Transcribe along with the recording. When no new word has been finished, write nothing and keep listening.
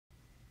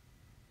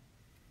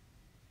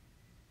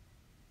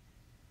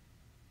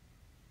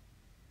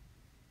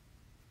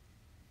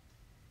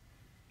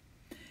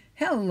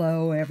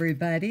Hello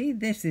everybody,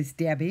 this is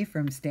Debbie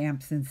from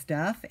Stamps and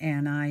Stuff,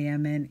 and I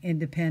am an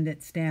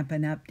independent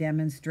Stampin' Up!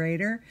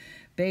 Demonstrator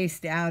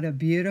based out of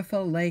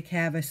beautiful Lake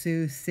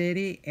Havasu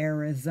City,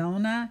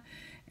 Arizona,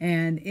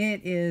 and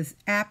it is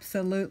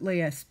absolutely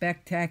a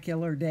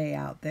spectacular day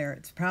out there.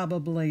 It's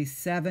probably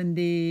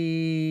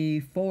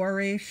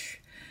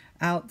 74-ish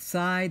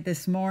outside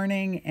this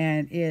morning,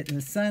 and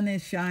the sun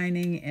is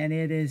shining and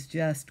it is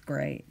just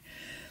great.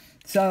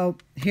 So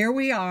here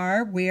we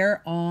are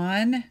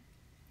on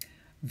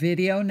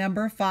video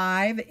number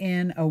 5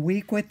 in A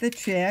Week with the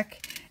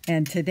Chick,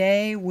 and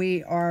today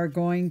we are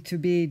going to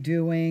be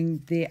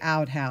doing the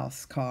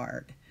Outhouse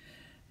card.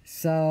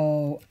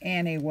 So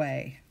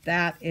anyway,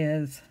 that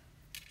is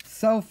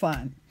so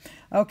fun.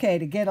 Okay,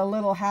 to get a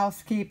little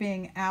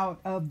housekeeping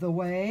out of the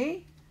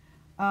way,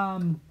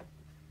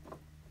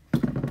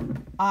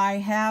 I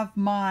have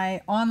my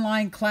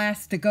online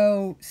class to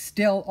go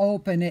still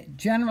open. It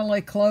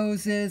generally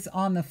closes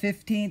on the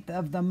 15th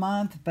of the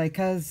month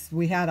because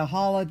we had a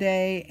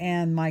holiday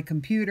and my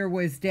computer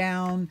was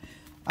down.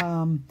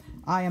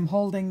 I am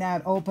holding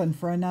that open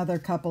for another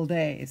couple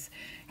days.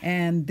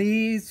 And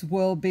these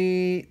will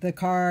be the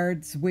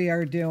cards we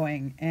are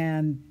doing.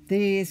 And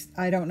these,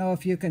 I don't know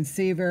if you can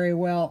see very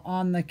well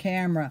on the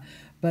camera,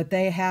 but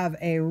they have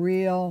a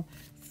real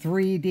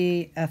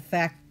 3D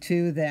effect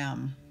to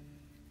them.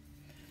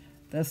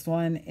 This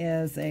one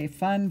is a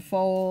fun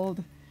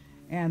fold,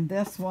 and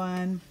this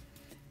one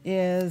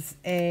is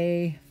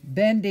a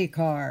bendy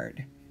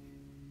card.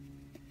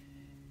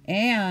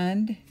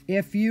 And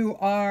if you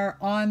are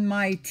on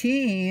my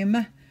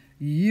team,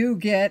 you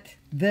get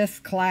this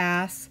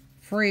class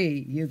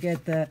free. You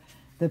get the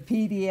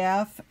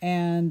PDF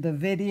and the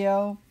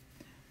video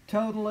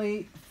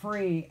totally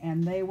free,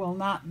 and they will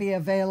not be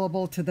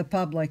available to the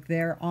public.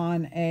 They're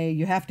on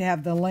you have to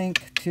have the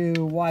link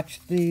to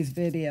watch these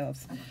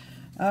videos.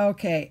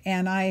 Okay,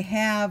 and I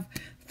have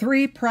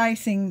 3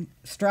 pricing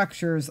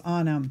structures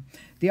on them.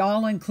 The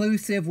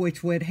all-inclusive,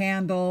 which would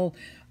have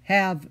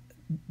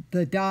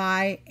the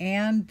die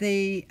and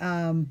the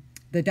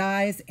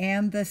dies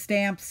and the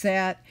stamp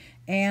set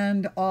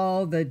and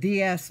all the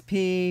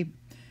DSP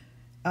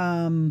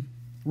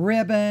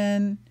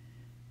ribbon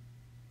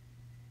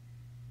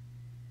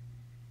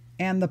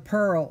and the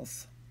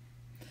pearls.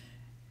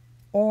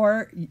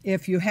 Or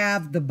if you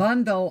have the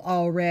bundle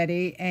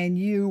already and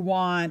you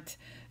want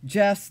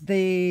just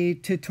the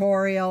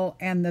tutorial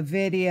and the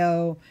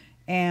video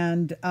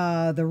and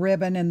the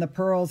ribbon and the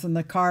pearls and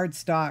the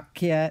cardstock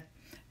kit,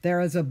 there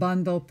is a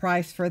bundle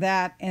price for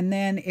that. And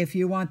then if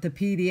you want the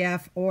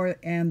PDF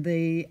and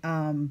the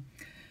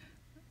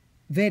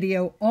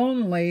video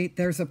only,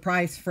 there's a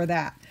price for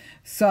that.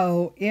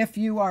 So if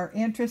you are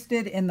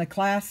interested in the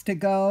class to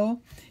go,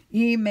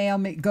 email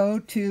me. Go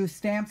to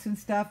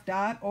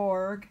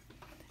stampsnstuff.org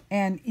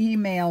and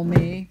email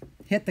me.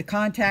 Hit the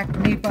contact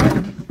me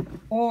button.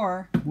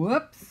 Or,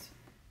 whoops,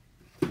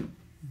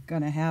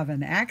 gonna have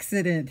an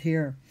accident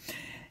here.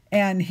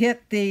 And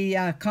hit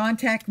the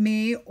contact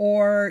me,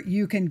 or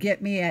you can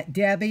get me at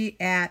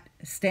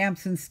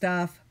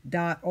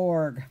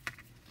debbie@stampsnstuff.org.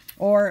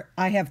 Or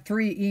I have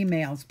 3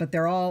 emails, but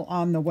they're all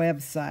on the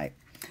website.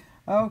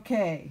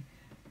 Okay,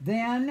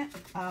 then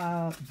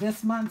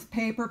this month's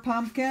Paper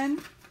Pumpkin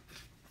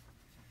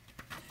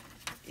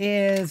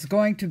is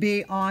going to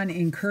be on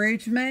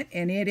encouragement,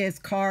 and it is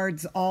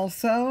cards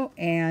also.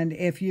 And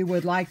if you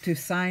would like to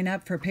sign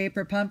up for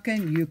Paper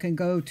Pumpkin, you can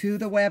go to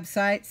the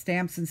website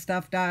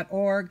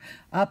stampsnstuff.org.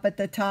 Up at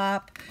the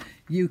top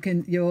you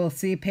will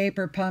see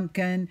Paper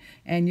Pumpkin,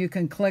 and you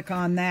can click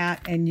on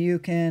that and you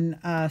can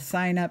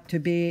sign up to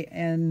be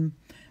in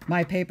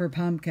my Paper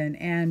Pumpkin.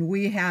 And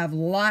we have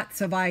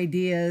lots of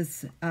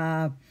ideas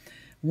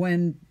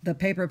when the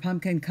Paper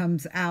Pumpkin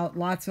comes out,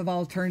 lots of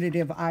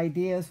alternative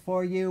ideas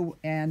for you.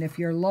 And if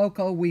you're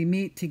local, we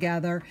meet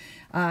together.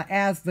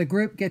 As the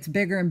group gets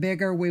bigger and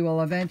bigger, we will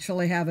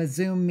eventually have a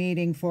Zoom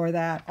meeting for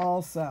that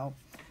also.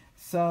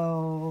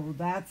 So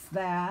that's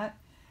that.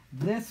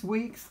 This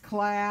week's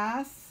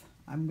class,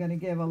 I'm going to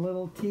give a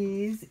little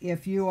tease.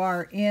 If you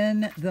are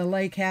in the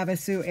Lake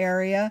Havasu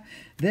area,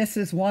 this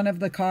is one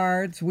of the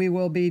cards we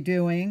will be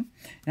doing.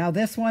 Now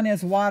this one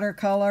is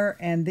watercolor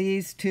and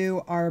these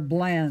 2 are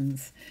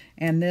blends.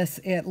 And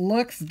it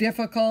looks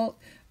difficult,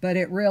 but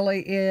it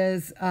really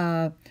is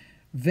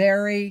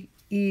very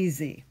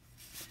easy.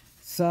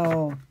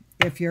 So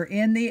if you're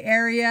in the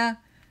area,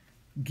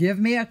 give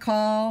me a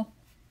call.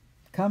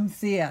 Come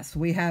see us.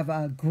 We have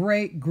a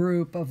great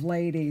group of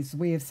ladies.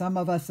 Some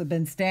of us have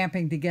been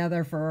stamping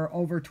together for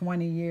over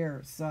 20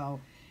 years. So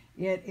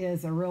it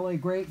is a really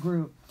great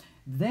group.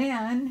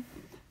 Then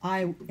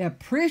I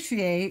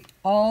appreciate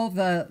all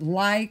the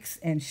likes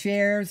and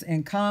shares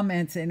and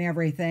comments and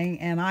everything.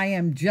 And I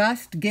am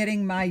just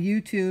getting my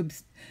YouTube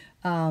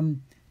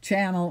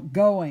channel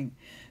going.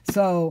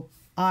 So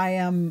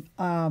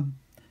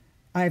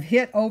I've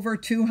hit over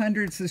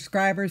 200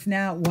 subscribers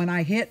now. When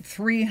I hit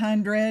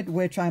 300,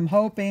 which I'm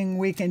hoping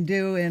we can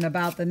do in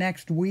about the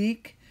next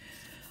week,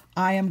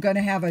 I am going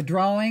to have a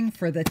drawing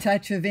for the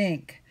Touch of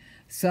Ink.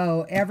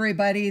 So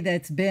everybody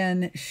that's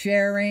been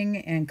sharing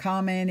and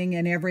commenting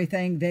and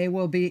everything, they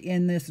will be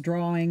in this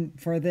drawing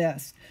for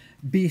this,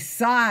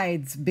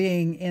 besides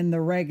being in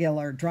the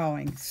regular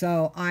drawing.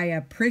 So I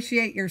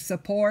appreciate your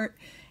support,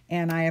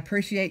 and I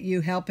appreciate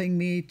you helping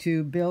me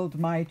to build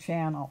my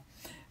channel.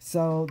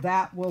 So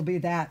that will be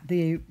that.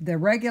 The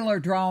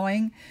regular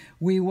drawing,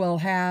 we will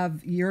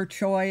have your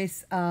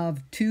choice of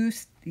two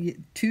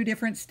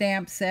different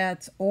stamp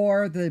sets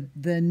or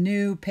the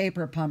new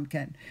paper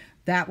pumpkin.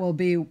 That will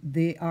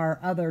be our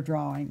other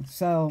drawing.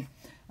 So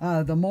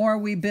the more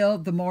we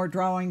build, the more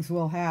drawings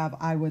we'll have.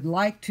 I would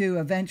like to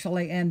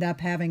eventually end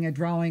up having a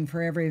drawing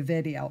for every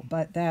video,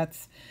 but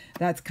that's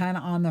kind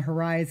of on the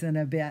horizon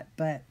a bit.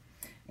 But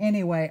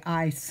anyway,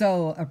 I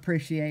so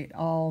appreciate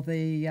all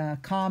the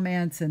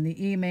comments and the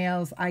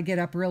emails. I get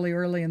up really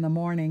early in the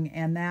morning,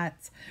 and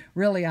that's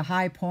really a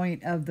high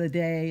point of the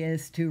day,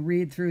 is to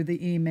read through the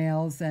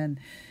emails and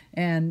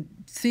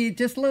see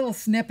just little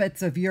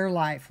snippets of your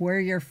life, where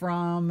you're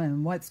from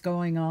and what's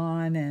going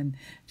on, and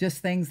just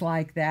things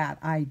like that.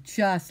 I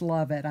just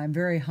love it. I'm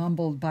very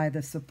humbled by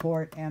the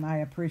support, and I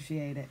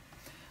appreciate it.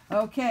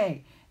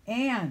 Okay,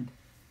 and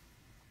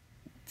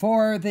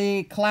for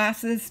the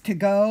classes to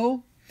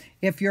go,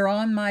 if you're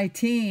on my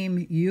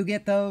team, you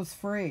get those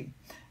free.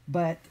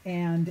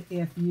 And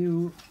if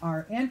you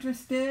are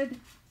interested,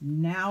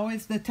 now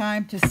is the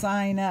time to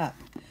sign up.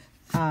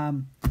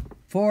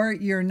 For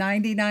your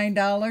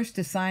 $99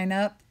 to sign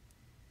up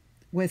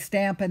with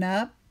Stampin'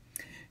 Up,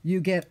 you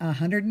get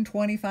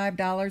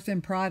 $125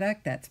 in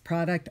product. That's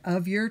product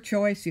of your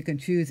choice. You can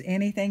choose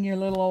anything your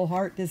little old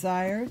heart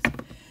desires.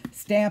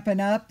 Stampin'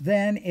 Up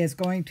then is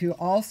going to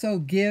also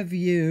give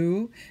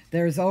you,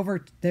 there's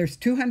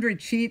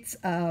 200 sheets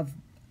of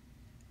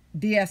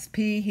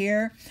DSP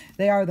here.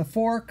 They are the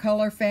 4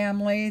 color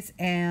families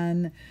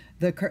and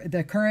the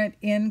current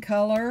in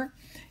color.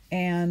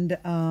 And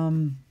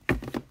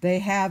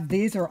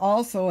these are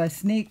also a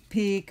sneak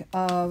peek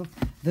of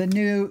the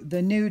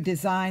new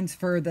designs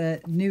for the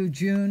new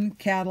June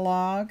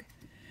catalog.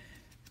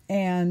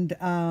 And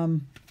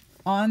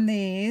on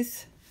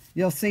these,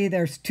 you'll see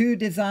there's 2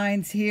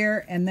 designs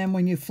here, and then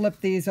when you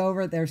flip these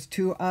over, there's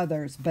 2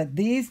 others. But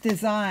these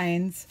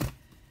designs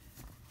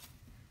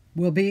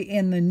will be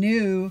in the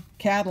new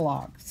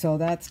catalog. So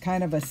that's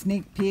kind of a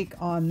sneak peek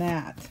on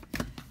that.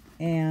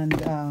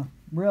 And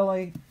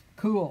really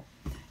cool.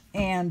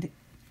 And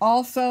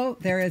also,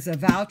 there is a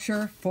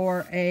voucher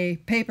for a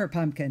paper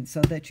pumpkin so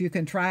that you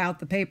can try out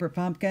the paper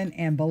pumpkin,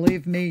 and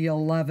believe me,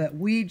 you'll love it.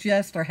 We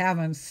just are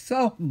having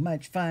so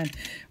much fun.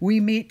 We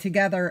meet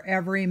together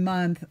every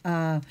month,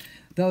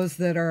 those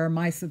that are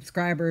my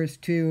subscribers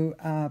to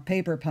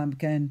Paper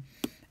Pumpkin,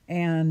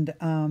 and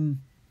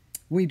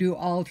we do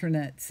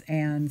alternates.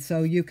 And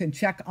so you can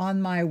check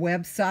on my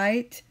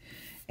website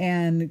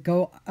and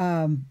go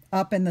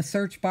up in the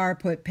search bar,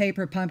 put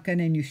Paper Pumpkin,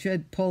 and you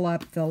should pull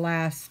up the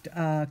last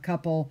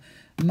couple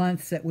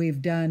months that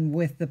we've done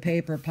with the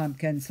Paper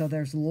Pumpkin. So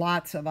there's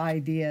lots of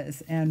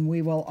ideas, and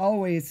we will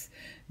always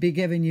be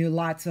giving you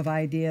lots of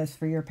ideas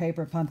for your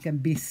Paper Pumpkin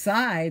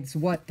besides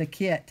what the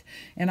kit.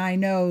 And I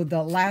know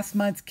the last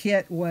month's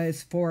kit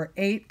was for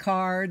 8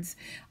 cards.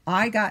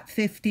 I got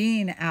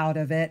 15 out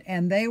of it,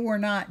 and they were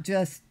not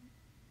just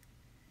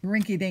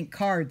rinky-dink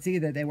cards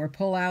either. They were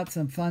pull-outs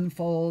and fun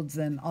folds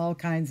and all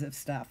kinds of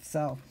stuff.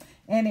 So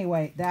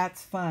anyway,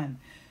 that's fun.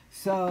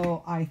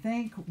 So I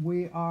think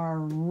we are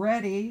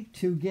ready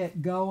to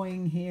get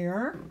going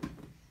here.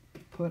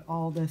 Put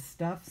all this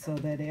stuff so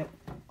that it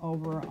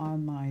over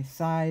on my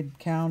side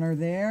counter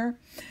there.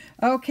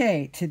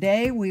 Okay,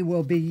 today we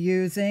will be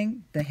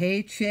using the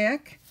Hey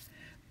Chick,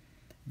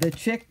 the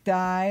Chick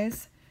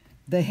Dies,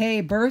 the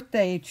Hey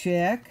Birthday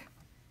Chick,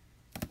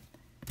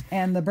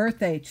 and the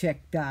Birthday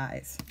Chick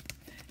Dies.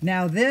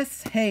 Now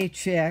this Hey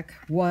Chick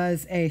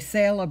was a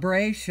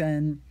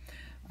celebration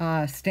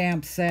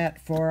stamp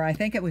set for, I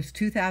think it was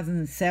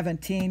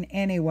 2017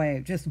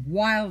 anyway, just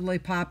wildly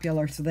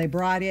popular. So they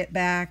brought it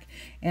back,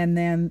 and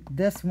then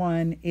this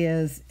one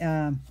is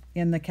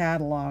in the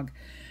catalog.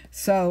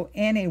 So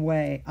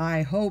anyway,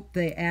 I hope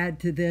they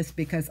add to this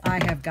because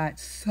I have got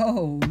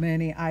so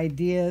many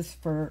ideas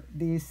for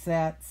these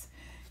sets,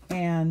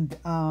 and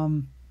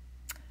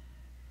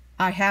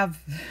I have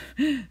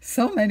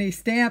so many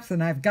stamps,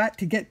 and I've got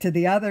to get to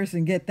the others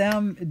and get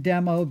them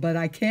demoed, but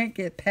I can't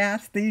get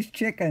past these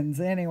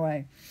chickens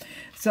anyway.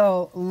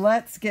 So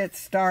let's get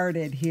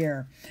started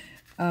here.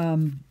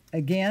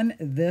 Again,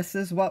 this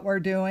is what we're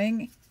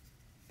doing.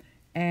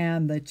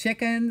 And the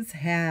chickens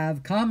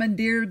have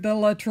commandeered the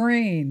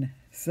latrine.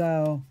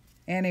 So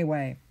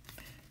anyway,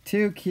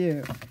 too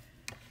cute.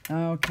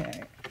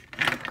 Okay,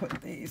 put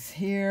these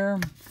here.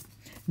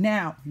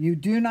 Now, you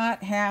do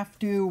not have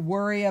to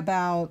worry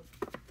about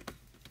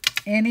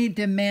any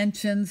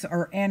dimensions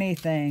or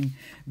anything.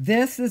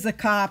 This is a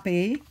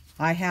copy.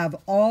 I have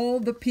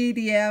all the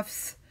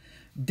PDFs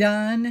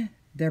done.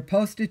 They're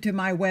posted to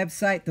my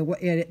website.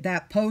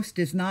 That post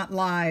is not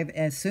live.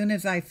 As soon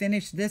as I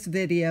finish this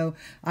video,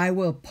 I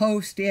will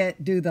post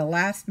it, do the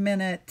last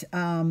minute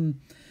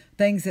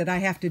things that I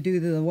have to do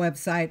to the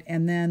website,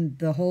 and then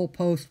the whole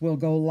post will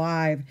go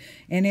live,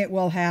 and it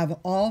will have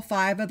all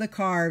 5 of the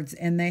cards,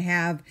 and they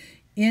have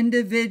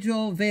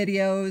individual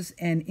videos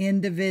and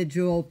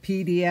individual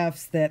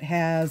PDFs that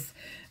has,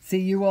 see,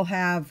 you will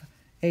have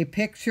a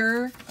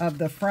picture of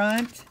the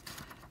front,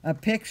 a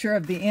picture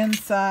of the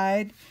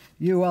inside.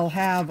 You will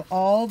have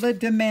all the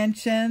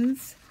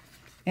dimensions,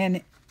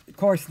 and of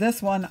course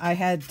this one I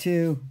had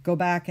to go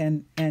back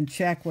and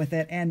check with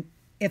it. And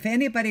if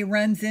anybody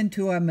runs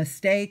into a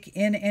mistake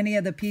in any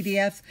of the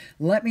PDFs,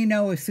 let me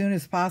know as soon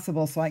as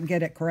possible so I can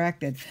get it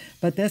corrected.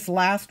 But this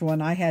last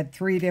one, I had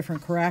 3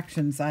 different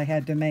corrections I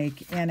had to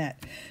make in it.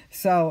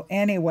 So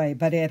anyway,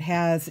 but it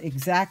has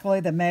exactly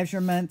the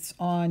measurements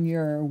on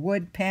your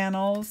wood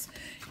panels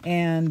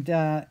and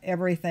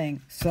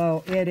everything.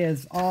 So it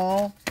is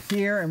all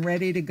here and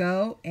ready to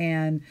go,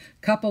 and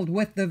coupled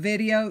with the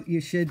video,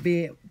 you should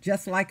be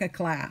just like a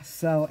class.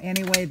 So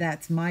anyway,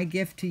 that's my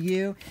gift to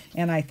you,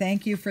 and I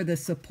thank you for the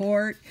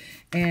support.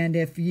 And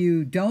if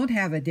you don't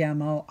have a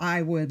demo,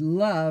 I would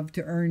love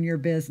to earn your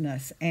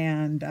business.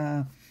 And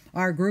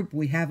our group,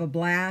 we have a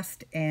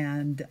blast,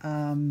 and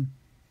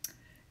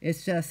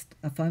it's just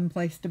a fun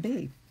place to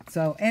be.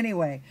 So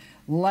anyway,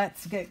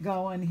 let's get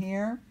going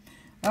here.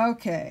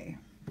 Okay,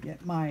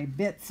 get my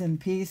bits and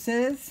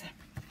pieces.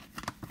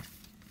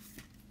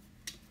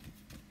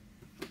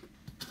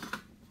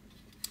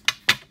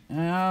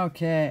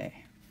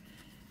 Okay,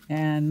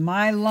 and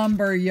my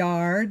lumber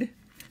yard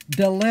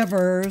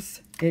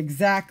delivers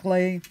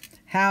exactly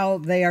how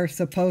they are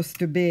supposed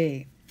to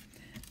be.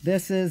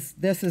 This is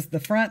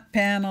the front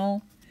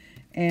panel,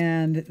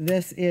 and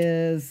this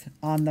is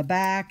on the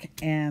back,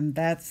 and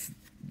that's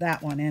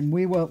that one. And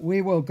we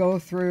will go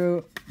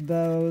through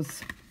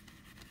those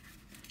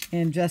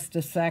in just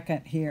a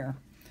second here.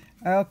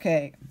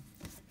 Okay,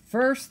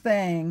 first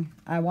thing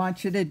I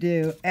want you to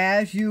do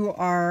as you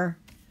are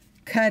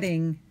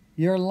cutting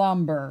your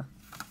lumber,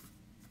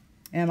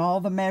 and all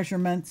the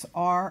measurements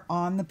are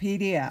on the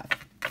PDF,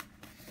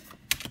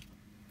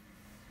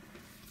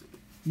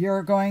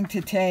 you're going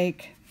to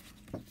take,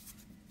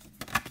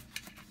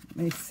 let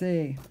me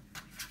see,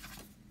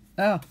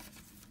 oh,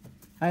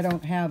 I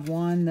don't have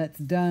one that's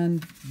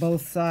done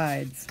both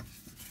sides.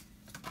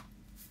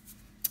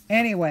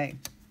 Anyway,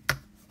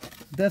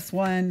 this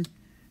one,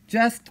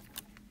 just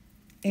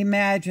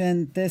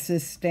imagine this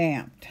is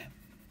stamped.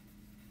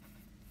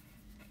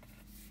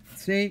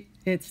 See,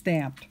 it's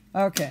stamped.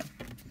 Okay,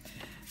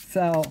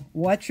 so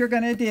what you're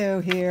going to do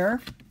here,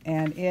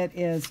 and it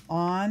is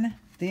on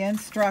the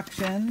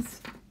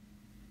instructions,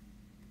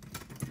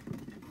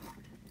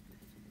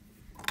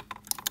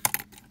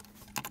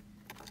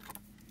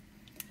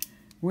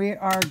 we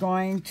are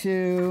going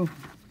to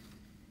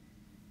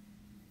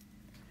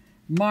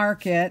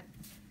mark it.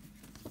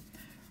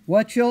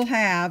 What you'll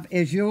have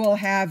is you will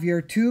have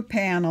your 2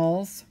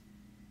 panels.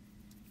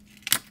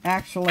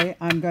 Actually,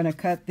 I'm going to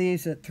cut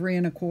these at 3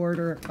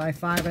 1/4 by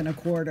 5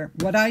 1/4.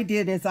 What I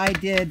did is I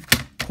did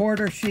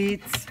quarter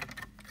sheets.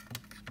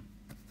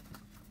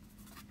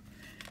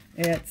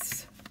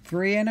 It's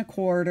 3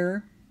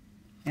 1/4,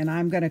 and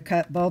I'm going to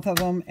cut both of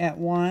them at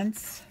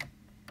once.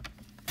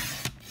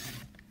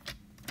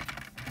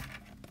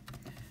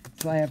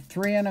 So I have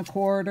 3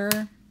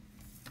 1/4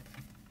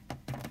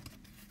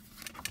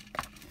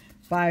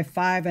 by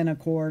 5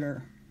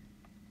 1/4.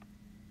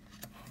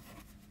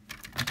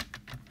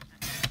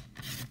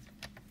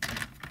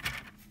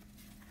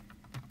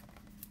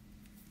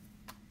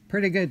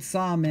 Pretty good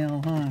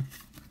sawmill, huh?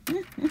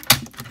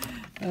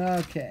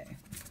 Okay.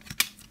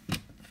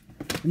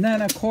 And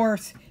then, of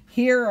course,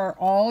 here are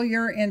all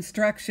your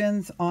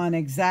instructions on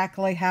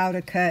exactly how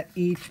to cut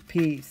each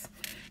piece.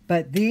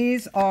 But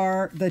these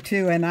are the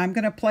 2, and I'm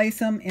going to place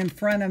them in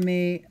front of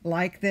me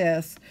like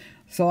this.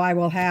 So I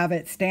will have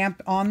it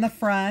stamped on the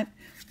front.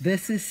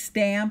 This is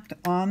stamped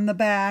on the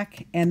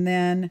back, and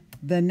then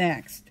the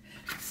next.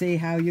 See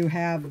how you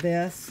have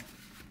this?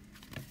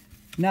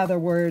 In other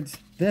words,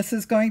 this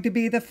is going to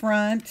be the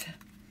front,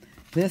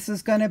 this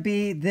is going to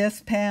be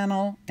this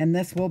panel, and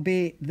this will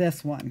be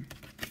this one.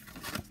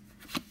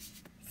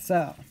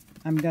 So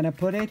I'm going to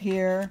put it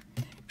here,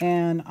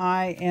 and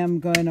I am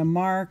going to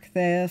mark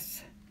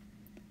this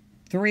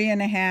 3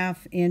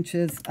 1/2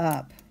 inches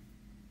up.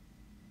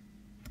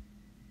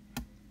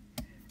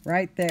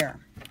 Right there.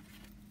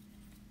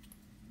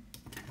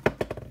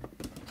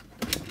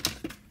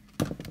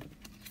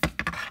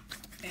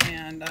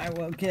 And I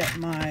will get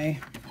my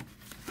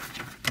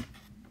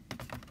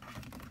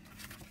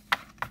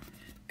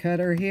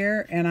cutter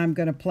here, and I'm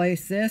going to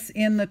place this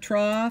in the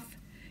trough,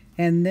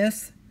 and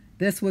this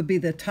would be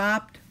the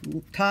top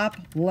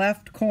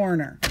left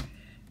corner.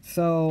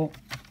 So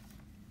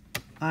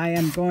I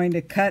am going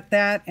to cut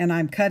that, and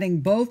I'm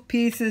cutting both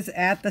pieces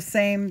at the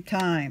same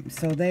time,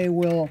 so they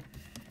will,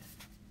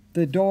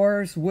 the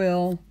doors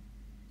will,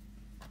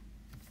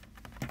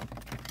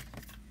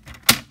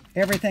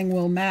 everything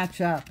will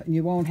match up, and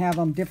you won't have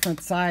them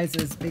different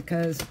sizes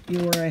because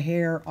you were a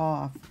hair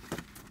off.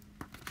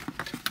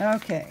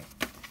 Okay.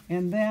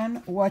 And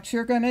then what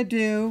you're going to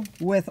do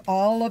with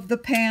all of the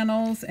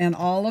panels and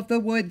all of the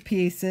wood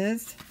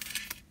pieces,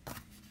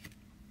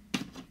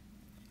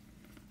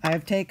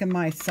 I've taken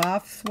my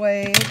soft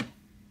suede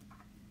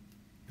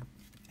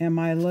and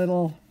my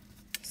little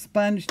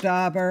sponge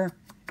dauber,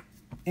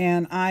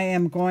 and I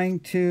am going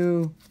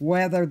to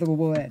weather the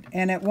wood.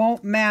 And it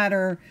won't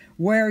matter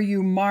where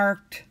you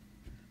marked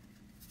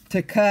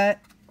to cut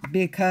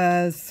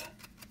because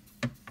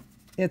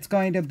it's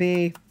going to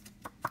be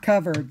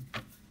covered.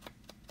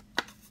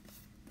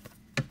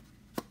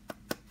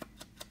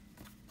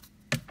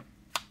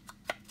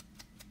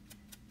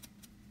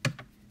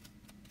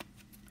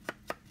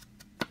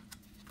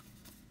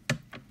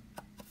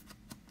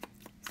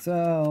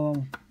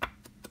 So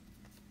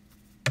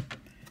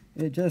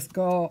you just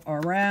go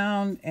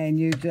around and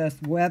you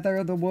just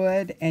weather the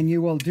wood, and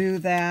you will do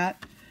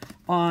that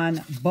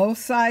on both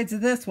sides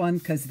of this one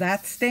because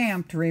that's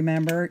stamped,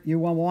 remember. You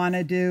will want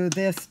to do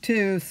this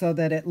too so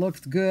that it looks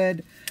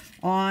good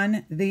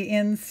on the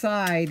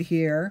inside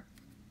here.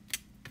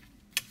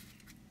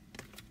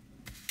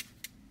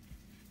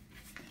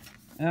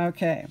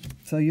 Okay,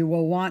 so you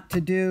will want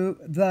to do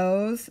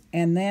those,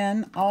 and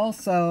then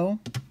also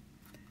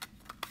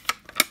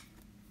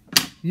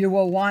you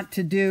will want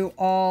to do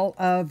all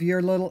of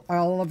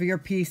your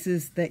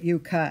pieces that you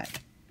cut.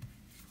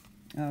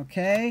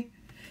 Okay?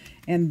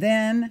 And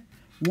then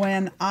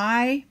when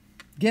I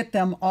get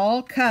them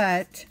all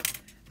cut,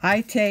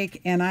 I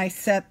take and I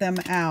set them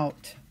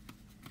out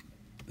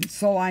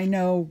so I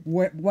know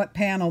what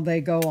panel they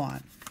go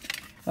on.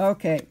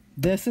 Okay,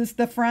 this is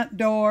the front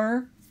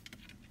door.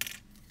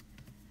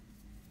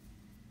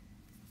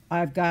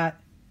 I've got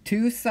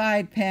 2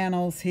 side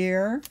panels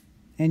here.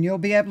 And you'll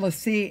be able to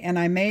see, and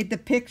I made the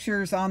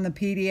pictures on the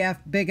PDF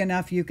big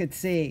enough you could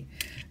see.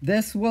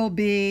 This will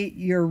be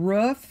your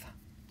roof,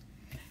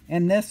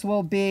 and this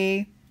will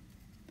be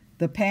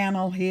the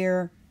panel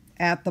here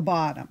at the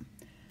bottom.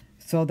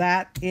 So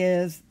that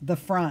is the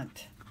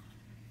front.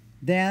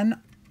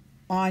 Then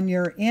on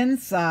your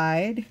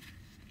inside,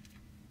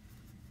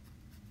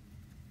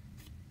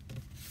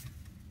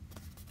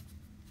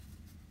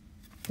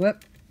 the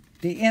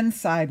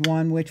inside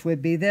one, which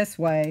would be this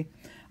way,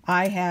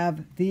 I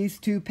have these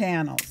 2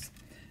 panels.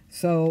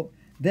 So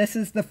this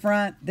is the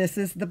front, this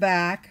is the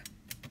back,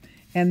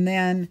 and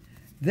then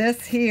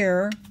this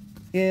here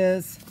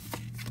is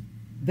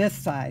this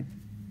side.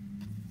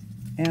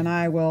 And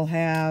I will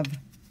have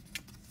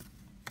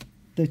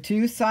the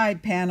 2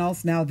 side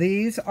panels. Now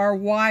these are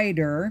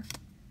wider,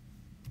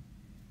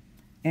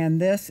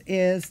 and this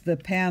is the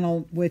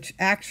panel, which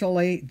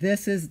actually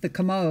this is the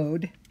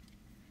commode.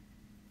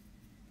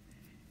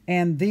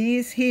 And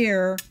these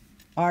here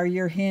are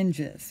your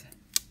hinges.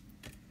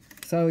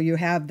 So you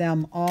have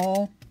them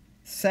all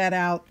set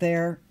out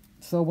there,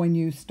 so when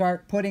you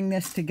start putting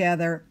this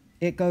together,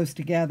 it goes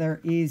together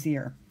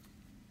easier.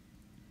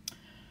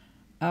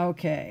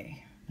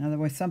 Okay, now there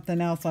was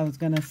something else I was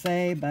going to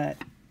say, but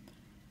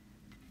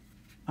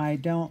I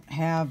don't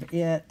have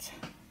it.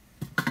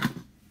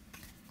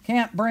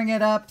 Can't bring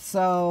it up,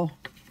 so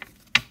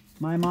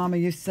my mama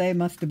used to say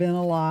must have been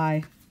a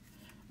lie.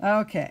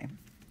 Okay,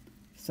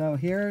 so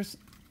here's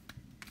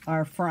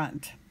our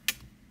front.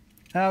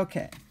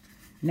 Okay,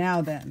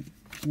 now then,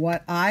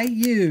 what I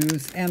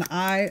use, and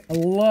I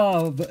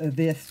love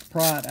this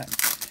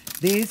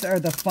product. These are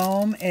the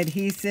foam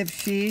adhesive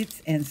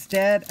sheets.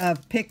 Instead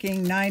of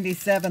picking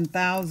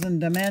 97,000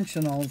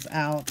 dimensionals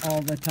out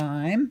all the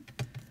time,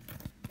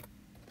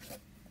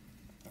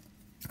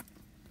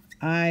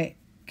 I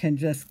can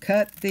just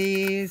cut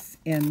these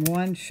in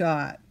one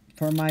shot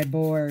for my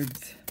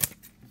boards.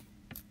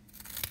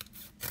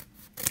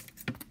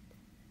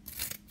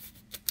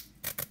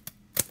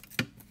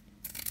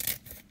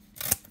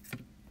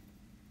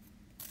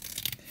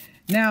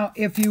 Now,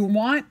 if you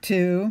want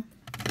to,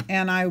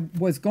 and I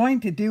was going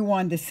to do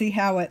one to see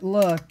how it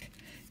looked,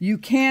 you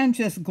can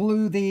just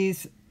glue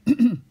these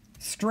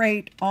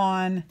straight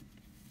on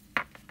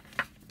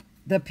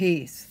the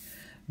piece.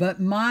 But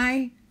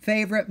my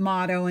favorite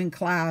motto in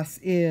class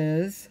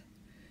is,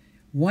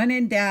 when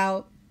in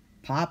doubt,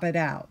 pop it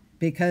out.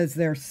 Because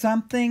there's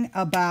something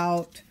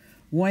about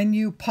when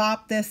you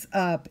pop this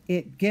up,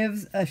 it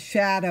gives a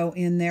shadow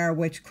in there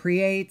which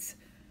creates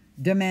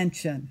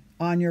dimension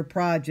on your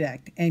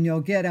project, and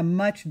you'll get a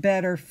much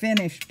better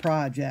finished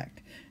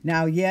project.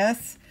 Now,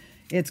 yes,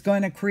 it's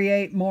going to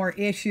create more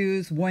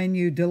issues when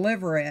you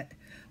deliver it,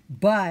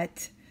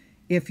 but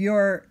if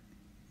you're,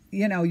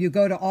 you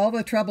go to all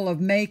the trouble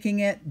of making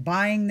it,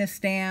 buying the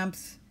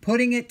stamps,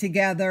 putting it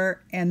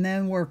together, and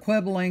then we're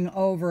quibbling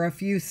over a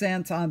few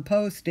cents on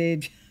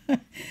postage,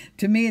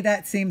 to me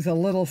that seems a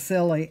little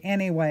silly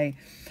anyway.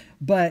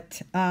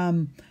 But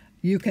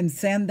you can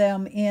send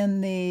them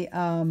in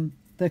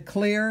the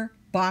clear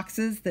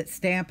boxes that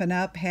Stampin'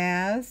 Up!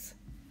 Has.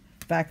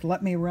 In fact,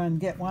 let me run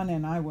get one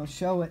and I will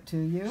show it to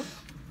you.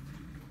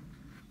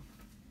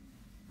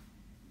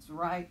 It's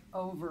right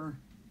over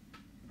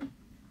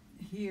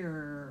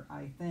here,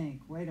 I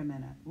think. Wait a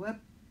minute. Whoop,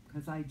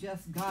 because I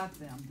just got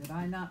them. Did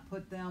I not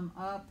put them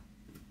up?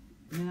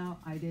 No,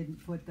 I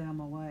didn't put them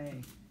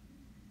away.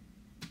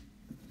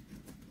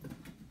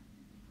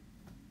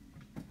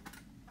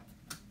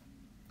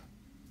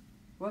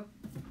 Whoop.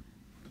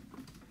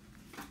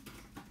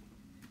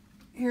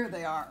 Here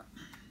they are.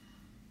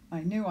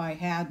 I knew I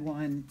had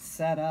one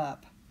set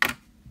up.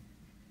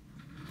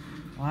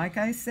 Like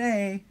I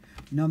say,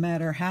 no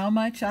matter how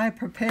much I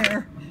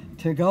prepare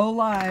to go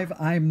live,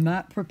 I'm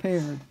not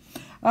prepared.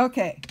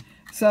 Okay,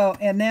 so,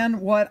 and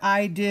then what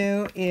I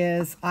do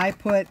is I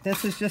put,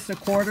 this is just a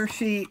quarter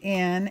sheet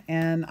in,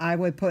 and I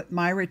would put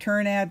my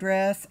return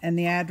address and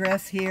the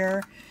address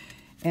here,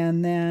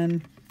 and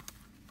then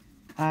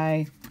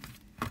I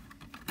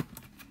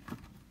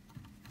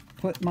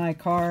put my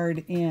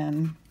card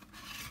in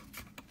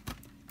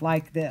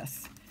like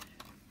this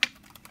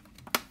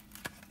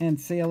and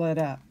seal it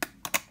up.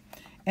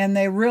 And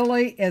they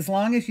really, as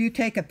long as you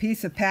take a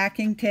piece of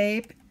packing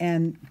tape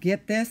and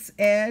get this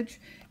edge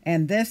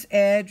and this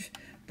edge,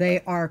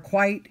 they are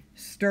quite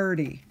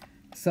sturdy.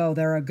 So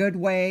they're a good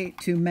way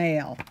to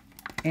mail.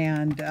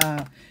 And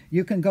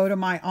you can go to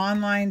my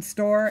online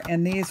store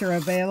and these are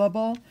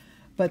available.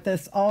 But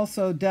this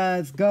also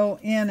does go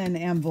in an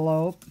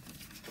envelope.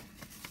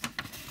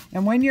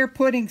 And when you're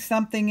putting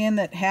something in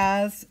that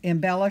has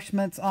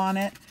embellishments on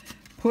it,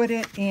 put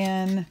it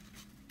in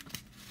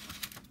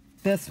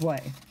this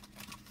way.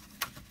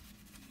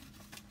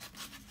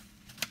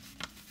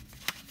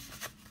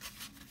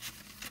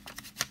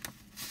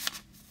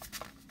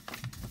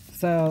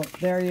 So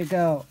there you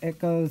go. It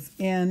goes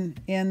in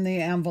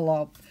the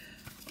envelope.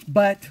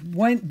 But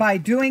by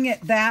doing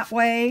it that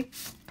way,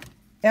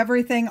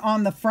 everything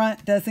on the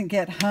front doesn't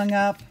get hung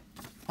up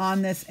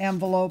on this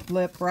envelope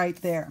lip right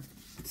there.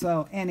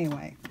 So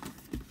anyway,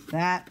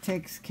 that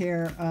takes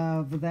care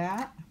of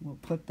that. We'll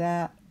put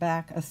that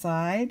back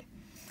aside.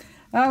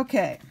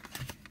 Okay,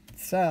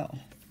 so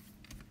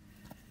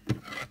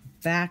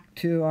back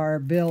to our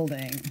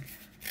building.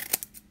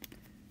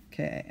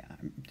 Okay,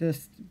 I'm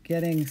just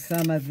getting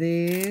some of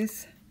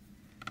these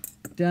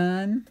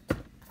done.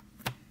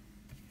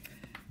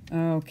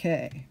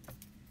 Okay.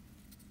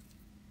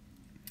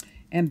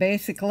 And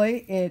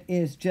basically, it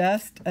is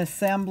just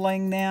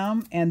assembling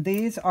them. And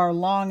these are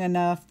long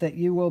enough that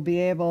you will be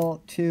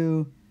able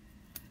to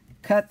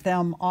cut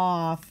them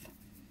off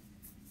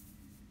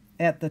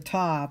at the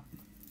top.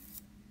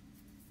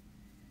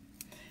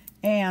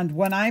 And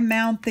when I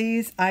mount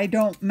these, I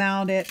don't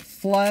mount it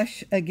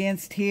flush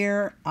against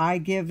here. I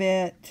give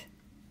it,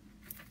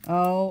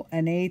 oh,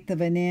 1/8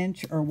 of an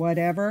inch or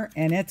whatever.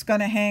 And it's going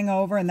to hang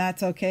over, and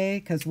that's okay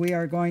because we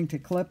are going to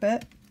clip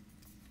it.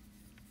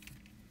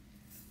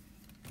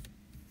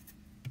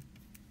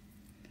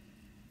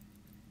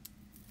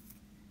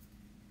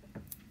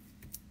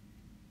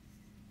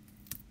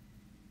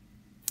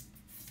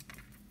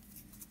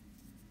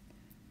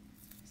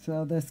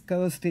 So this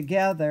goes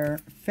together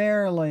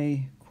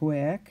fairly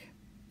quick.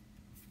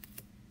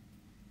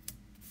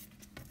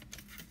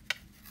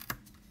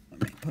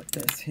 Let me put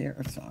this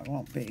here so I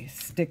won't be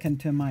sticking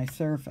to my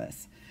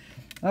surface.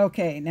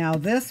 Okay, now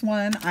this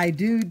one I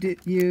do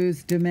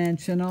use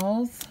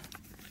dimensionals.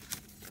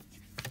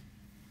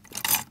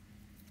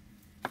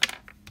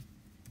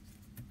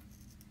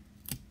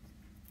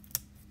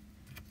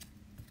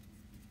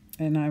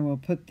 And I will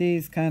put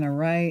these kind of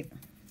right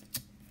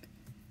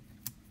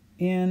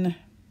in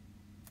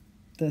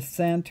the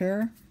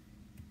center.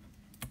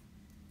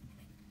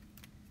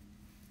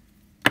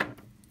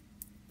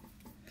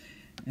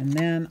 And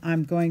then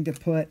I'm going to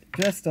put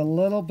just a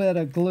little bit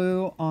of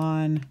glue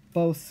on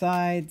both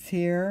sides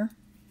here.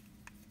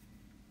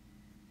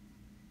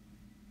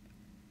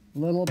 A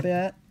little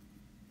bit.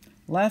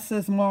 Less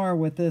is more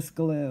with this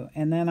glue.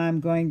 And then I'm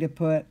going to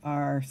put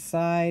our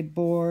side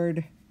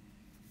board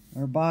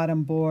or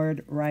bottom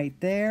board right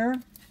there.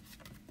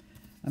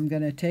 I'm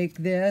going to take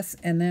this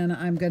and then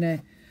I'm going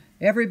to,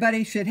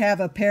 everybody should have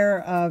a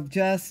pair of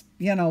just,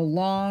 you know,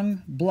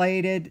 long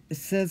bladed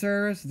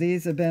scissors.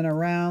 These have been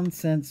around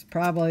since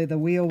probably the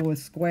wheel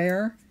was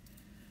square,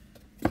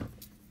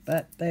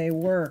 but they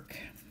work.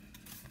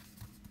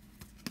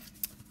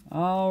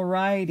 All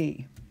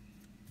righty.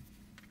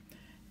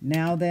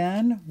 Now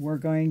then, we're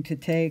going to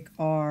take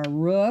our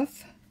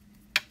roof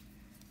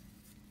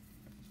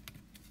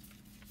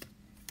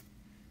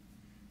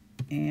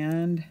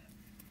and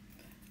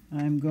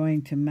I'm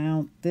going to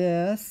mount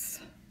this.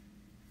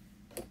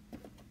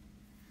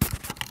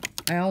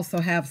 I also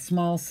have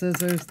small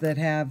scissors that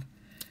have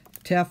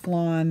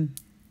Teflon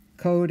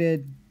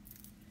coated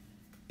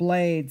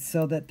blades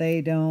so that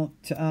they don't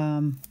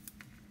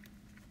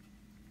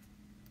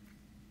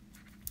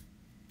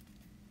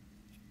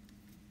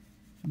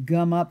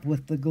gum up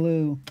with the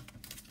glue.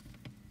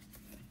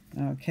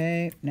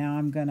 Okay, now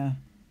I'm gonna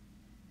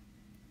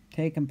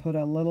take and put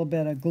a little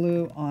bit of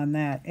glue on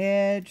that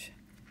edge.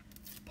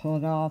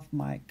 Pull off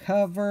my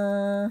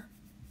cover.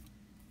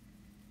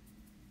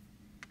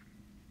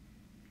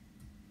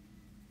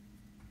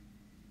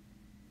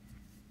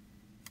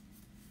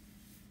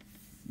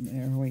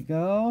 There we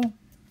go.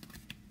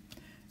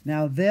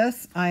 Now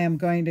this I am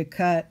going to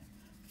cut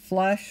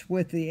flush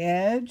with the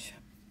edge.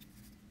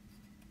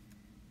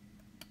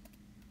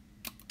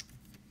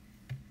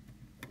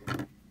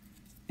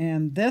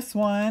 And this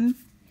one,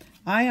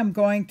 I am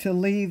going to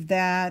leave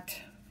that,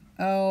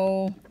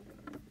 oh,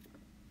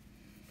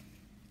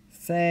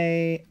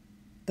 say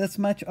this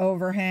much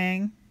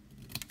overhang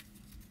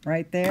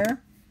right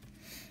there.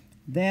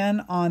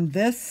 Then on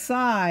this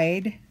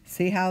side,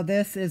 see how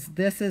this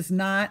is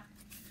not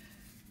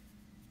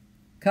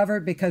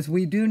covered because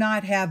we do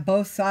not have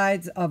both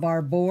sides of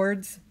our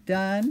boards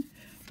done.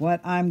 What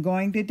I'm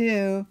going to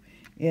do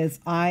is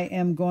I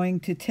am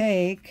going to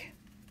take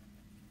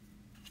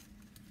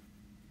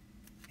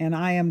and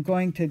I am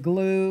going to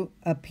glue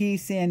a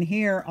piece in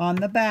here on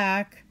the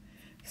back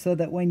so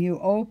that when you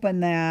open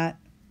that,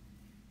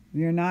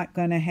 you're not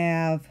going to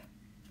have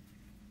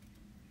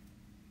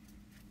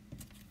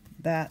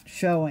that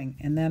showing.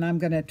 And then I'm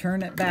going to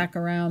turn it back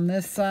around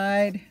this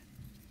side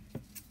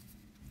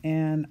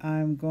and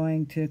I'm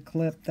going to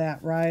clip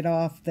that right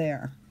off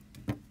there.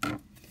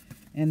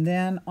 And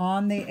then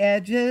on the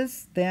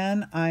edges,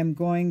 then I'm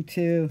going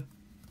to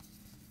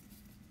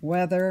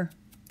weather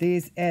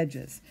these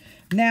edges.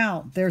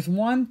 Now, there's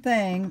one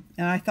thing,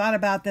 and I thought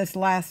about this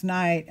last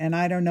night, and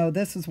I don't know,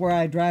 this is where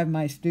I drive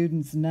my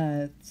students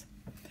nuts.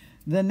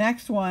 The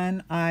next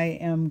one I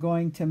am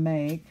going to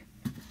make,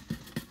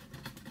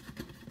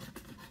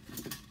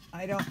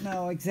 I don't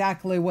know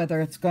exactly whether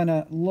it's going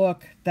to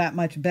look that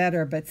much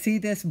better, but see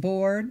this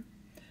board?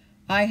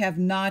 I have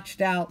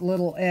notched out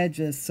little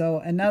edges.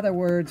 So in other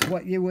words,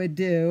 what you would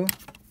do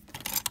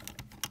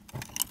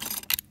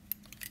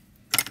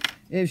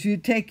is you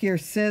take your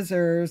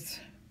scissors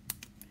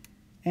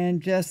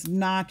and just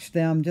notch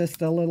them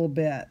just a little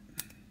bit.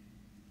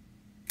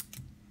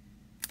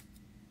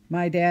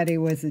 My daddy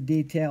was a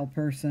detail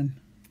person.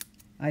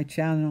 I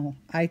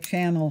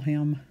channel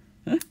him.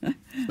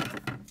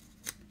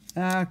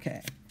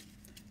 Okay.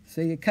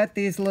 So you cut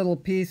these little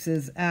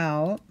pieces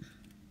out.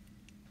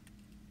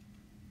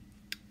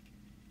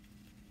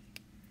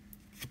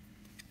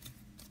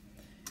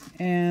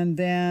 And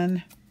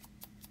then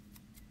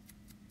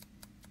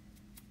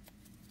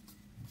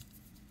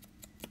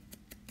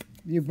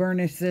you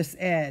burnish this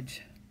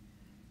edge.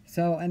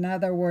 So in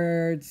other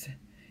words,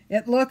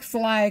 it looks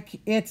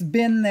like it's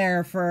been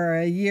there for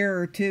a year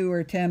or 2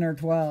 or 10 or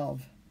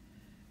 12.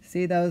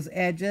 See those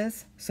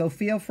edges? So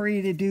feel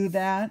free to do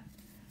that.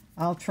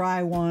 I'll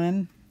try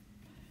one.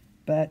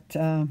 But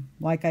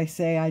like I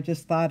say, I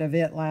just thought of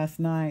it last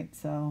night.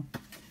 So,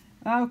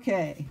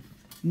 okay.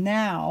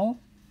 Now,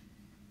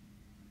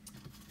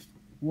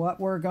 what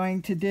we're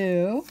going to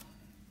do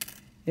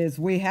is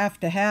we have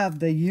to have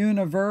the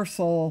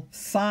universal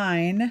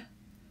sign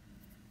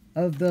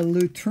of the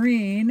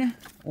latrine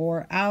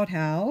or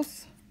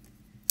outhouse.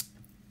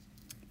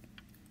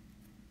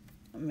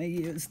 Let me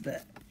use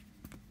the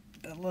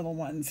little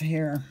ones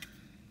here.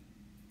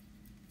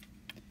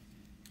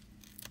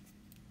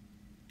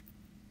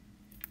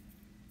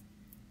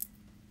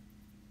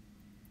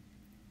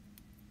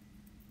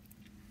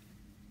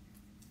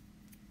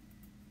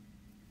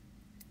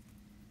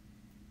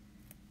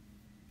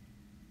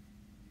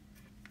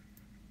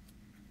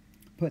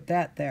 Put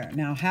that there.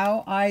 Now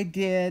how I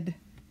did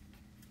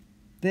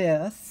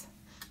this,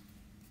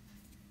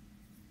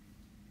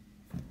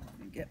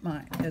 get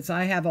mine, is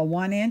I have a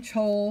 1-inch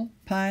hole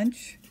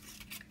punch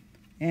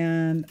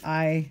and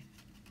I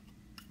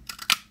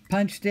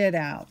punched it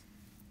out.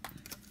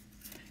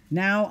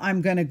 Now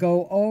I'm going to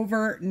go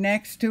over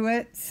next to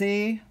it,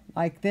 see,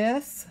 like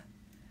this,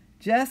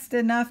 just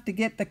enough to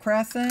get the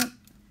crescent,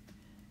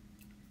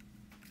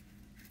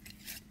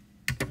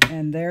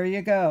 and there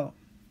you go.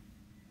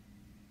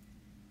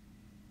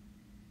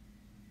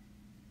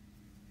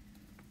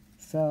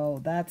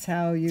 So that's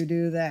how you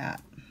do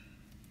that.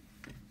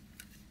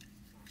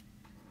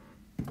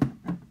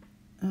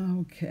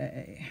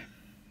 Okay.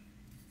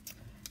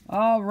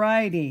 All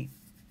righty.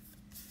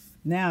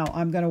 Now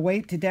I'm going to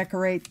wait to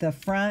decorate the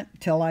front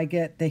till I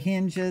get the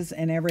hinges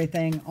and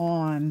everything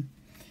on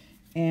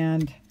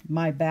and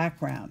my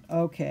background.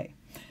 Okay.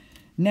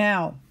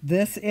 Now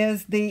this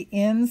is the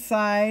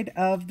inside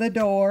of the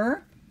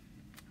door.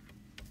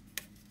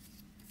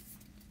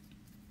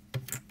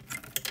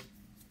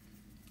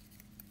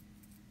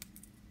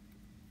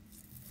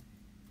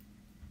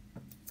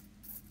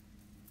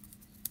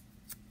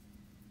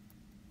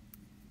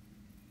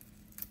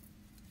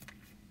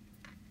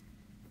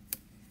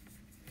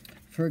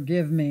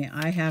 Forgive me,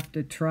 I have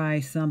to try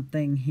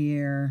something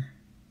here.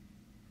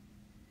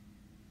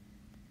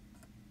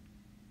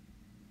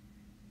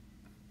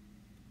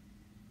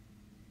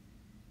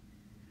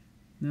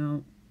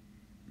 No.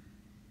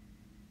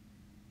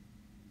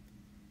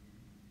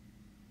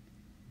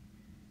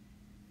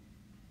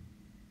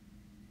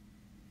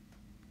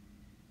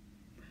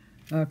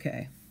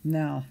 Okay,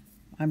 now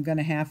I'm going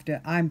to have to,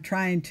 I'm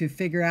trying to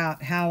figure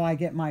out how I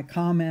get my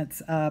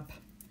comments up.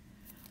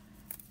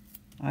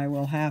 I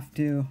will have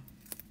to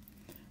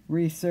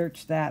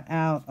research that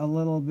out a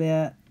little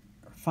bit,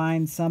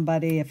 find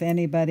somebody, if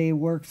anybody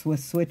works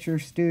with Switcher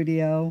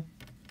Studio,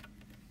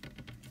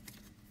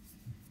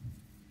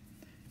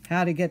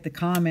 how to get the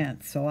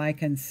comments so I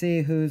can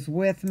see who's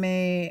with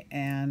me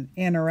and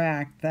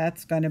interact.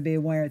 That's going to be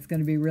where it's going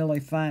to be really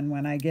fun,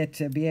 when I get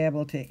to be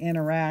able to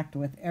interact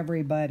with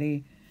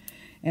everybody.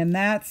 And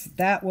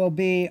that will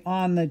be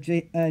on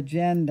the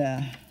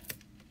agenda.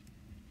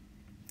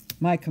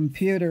 My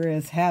computer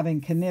is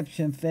having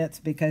conniption fits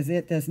because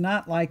it does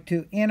not like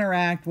to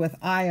interact with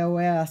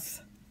iOS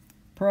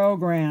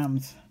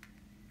programs.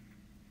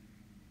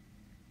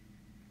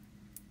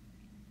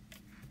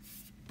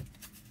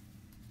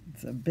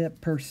 It's a bit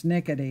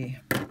persnickety.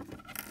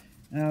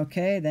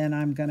 Okay, then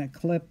I'm going to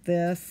clip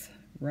this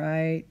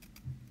right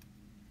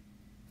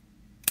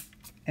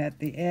at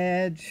the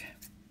edge.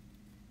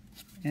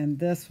 And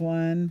this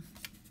one,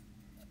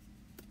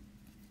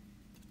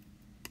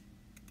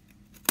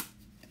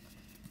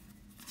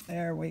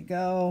 there we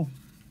go.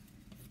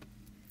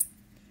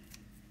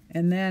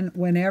 And then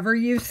whenever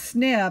you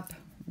snip,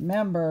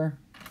 remember,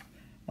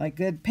 like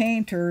good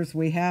painters,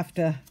 we have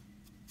to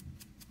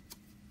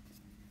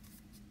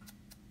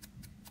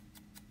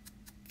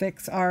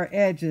fix our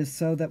edges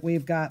so that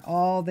we've got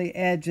all the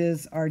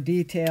edges are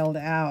detailed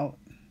out.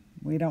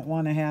 We don't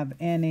want to have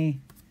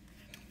any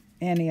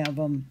of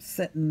them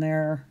sitting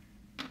there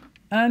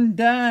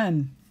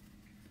undone.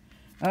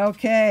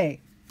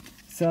 Okay,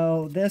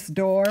 so this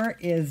door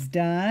is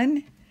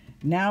done.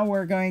 Now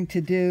we're going to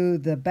do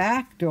the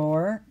back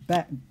door,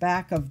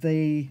 back of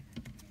the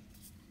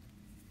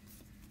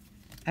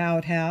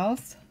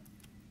outhouse.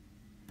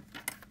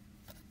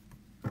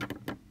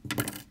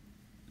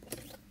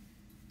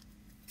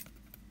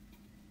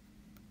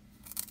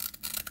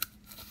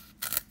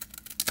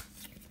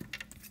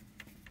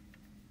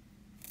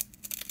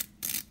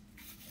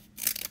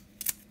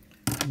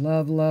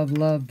 Love, love,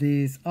 love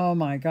these. Oh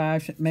my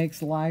gosh, it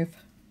makes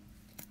life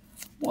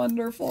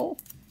wonderful.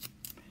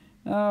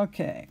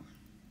 Okay.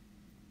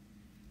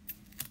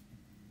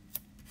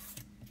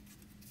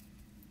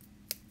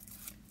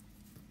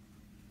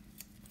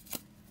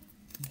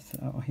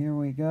 So here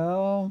we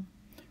go.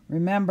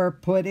 Remember,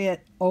 put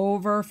it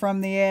over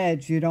from the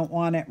edge. You don't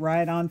want it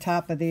right on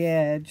top of the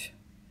edge.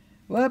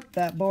 Whoop,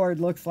 that board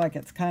looks like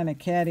it's kind of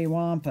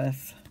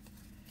cattywampus.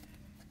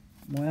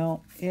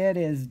 Well, it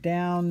is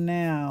down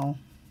now.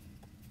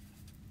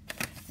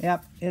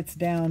 Yep, it's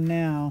down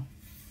now.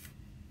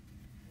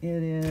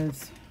 It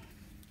is,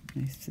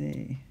 let me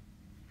see.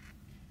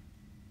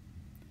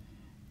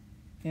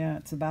 Yeah,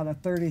 it's about a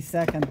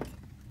 32nd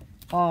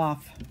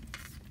off.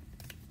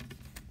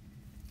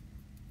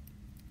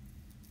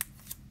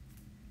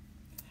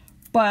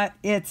 But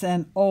it's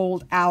an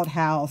old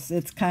outhouse.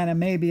 It's kind of,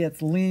 maybe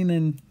it's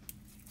leaning.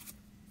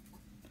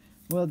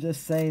 We'll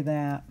just say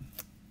that.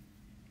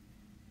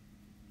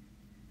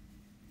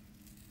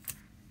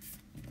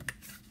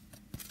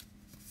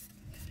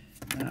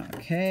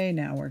 Okay,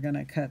 now we're going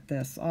to cut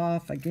this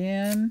off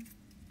again.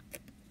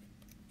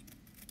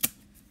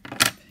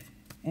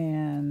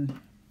 And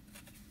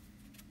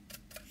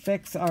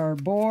fix our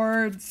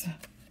boards.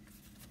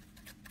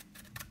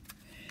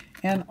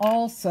 And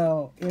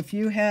also, if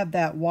you have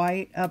that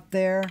white up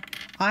there,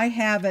 I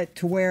have it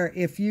to where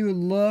if you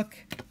look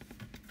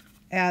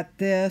at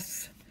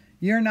this,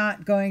 you're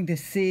not going to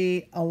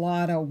see a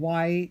lot of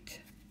white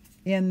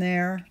in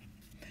there.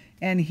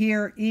 And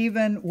here,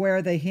 even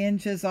where the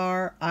hinges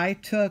are, I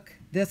took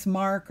this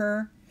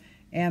marker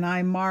and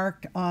I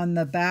marked on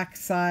the back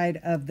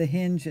side of the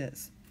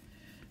hinges.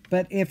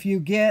 But if you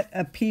get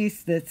a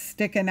piece that's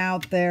sticking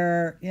out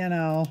there, you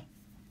know,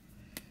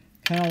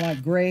 kind of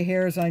like gray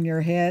hairs on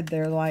your head,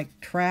 they're like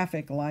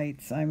traffic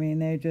lights. I mean,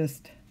 they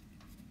just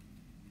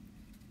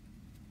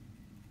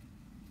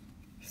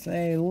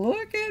say,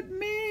 look at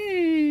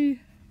me.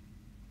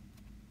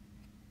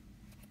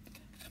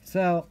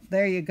 So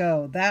there you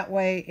go. That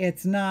way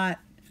it's not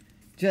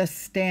just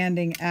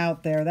standing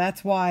out there.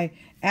 That's why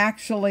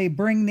actually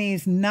bring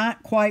these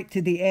not quite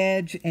to the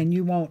edge and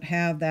you won't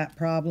have that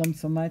problem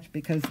so much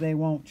because they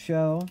won't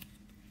show.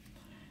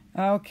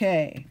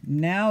 Okay,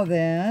 now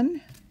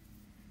then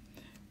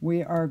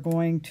we are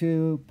going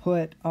to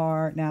put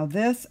our, now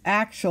this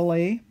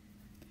actually,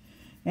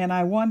 and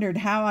I wondered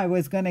how I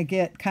was going to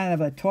get kind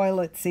of a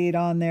toilet seat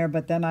on there,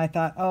 but then I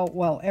thought, oh,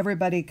 well,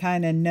 everybody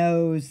kind of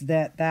knows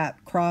that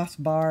that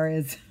crossbar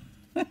is,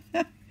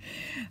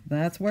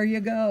 that's where you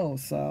go.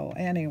 So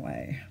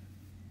anyway,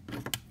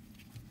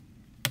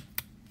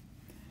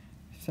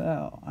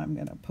 so I'm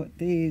going to put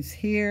these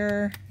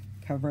here,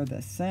 cover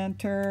the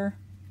center,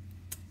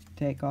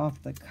 take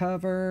off the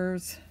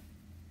covers.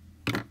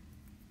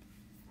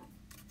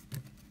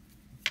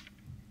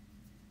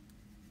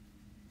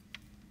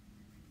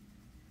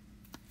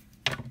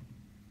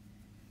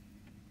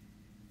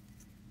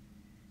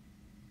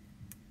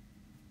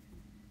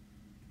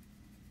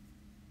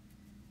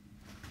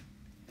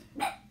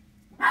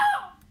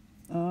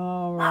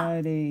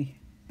 Alrighty,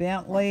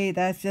 Bentley,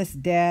 that's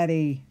just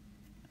Daddy.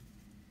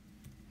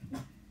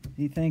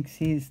 He thinks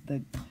he's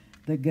the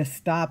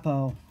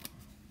Gestapo.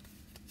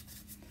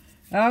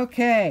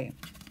 Okay,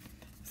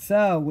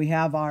 so we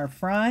have our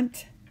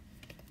front,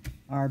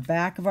 our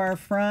back of our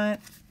front,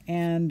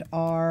 and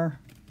our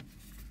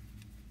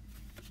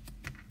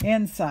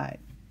Inside.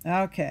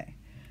 Okay.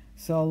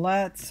 So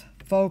let's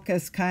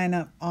focus kind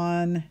of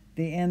on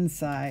the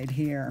inside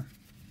here.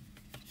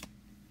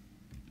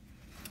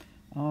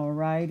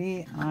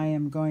 Alrighty, I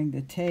am going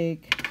to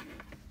take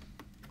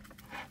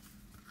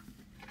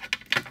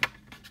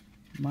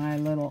my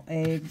little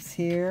eggs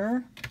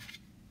here.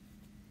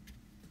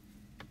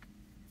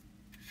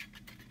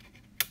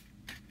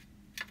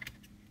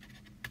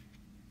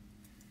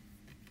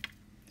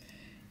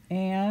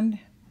 And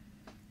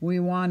we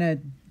want to,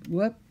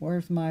 whoop,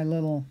 where's my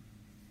little,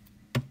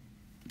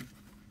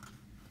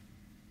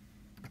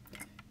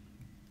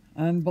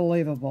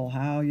 unbelievable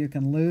how you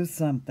can lose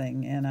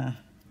something in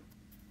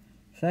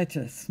such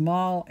a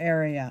small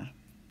area.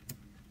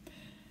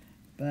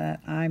 But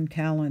I'm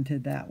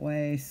talented that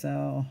way,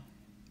 so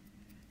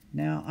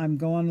now I'm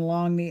going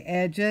along the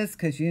edges,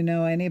 because you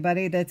know,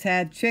 anybody that's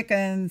had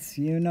chickens,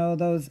 you know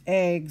those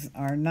eggs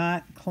are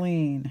not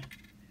clean.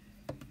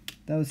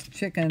 Those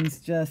chickens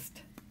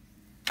just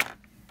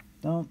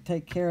don't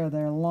take care of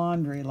their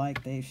laundry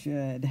like they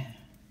should.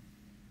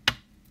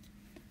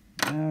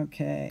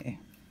 Okay.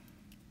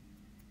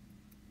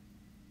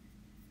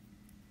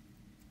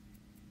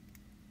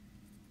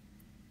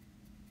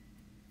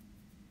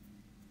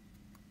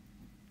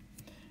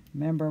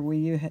 Remember,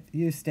 we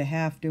used to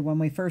have to, when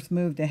we first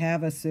moved to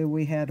Havasu,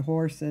 we had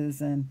horses,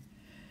 and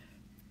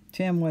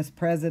Tim was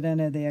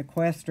president of the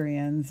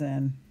equestrians,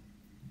 and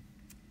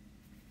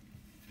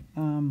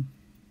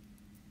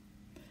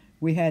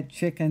we had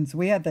chickens.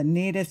 We had the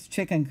neatest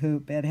chicken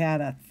coop. It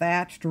had a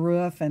thatched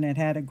roof, and it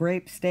had a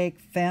grape stake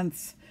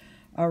fence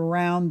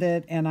around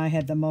it, and I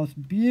had the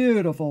most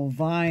beautiful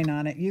vine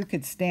on it. You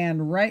could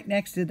stand right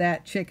next to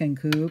that chicken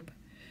coop,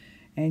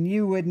 and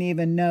you wouldn't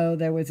even know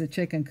there was a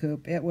chicken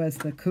coop. It was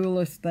the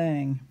coolest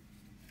thing.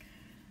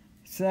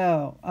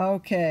 So,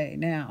 okay,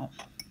 now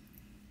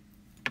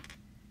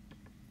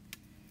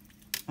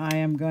I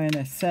am going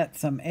to set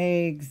some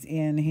eggs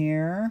in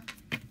here.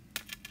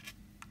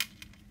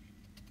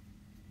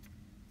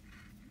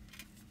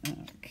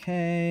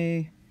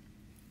 Okay.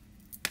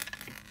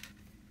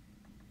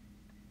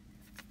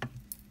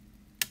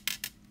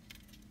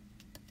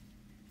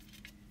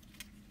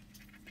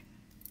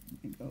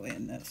 Let me go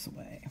in this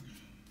way.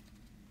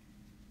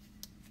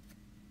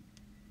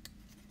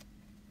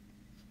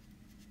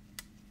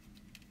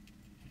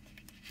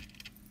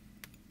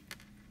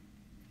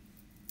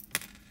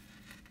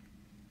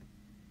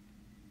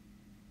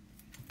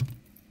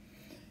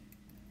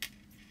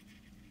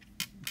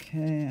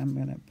 Okay, I'm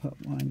going to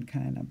put one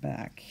kind of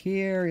back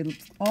here.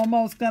 It's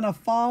almost going to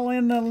fall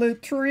in the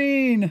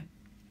latrine.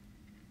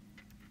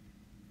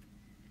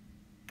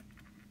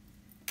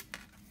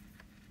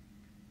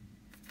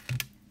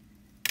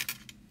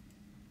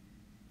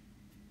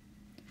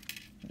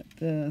 Put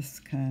this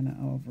kind of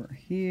over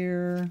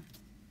here.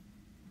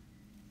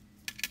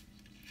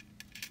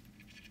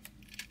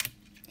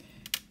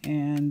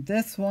 And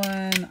this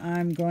one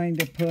I'm going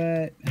to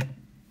put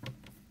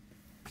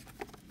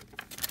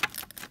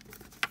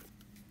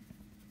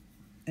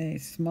a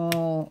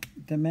small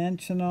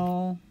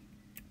dimensional.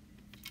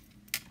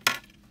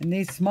 And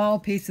these small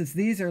pieces,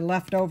 these are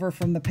left over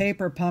from the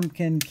paper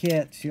pumpkin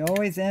kits. You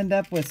always end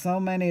up with so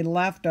many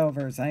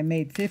leftovers. I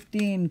made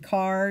 15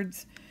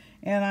 cards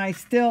and I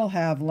still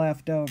have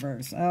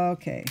leftovers.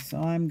 Okay, so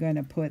I'm going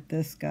to put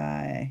this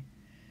guy,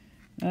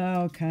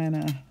 kind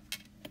of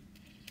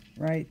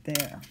right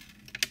there.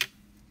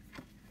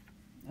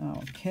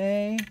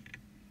 Okay,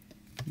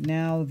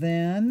 now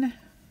then,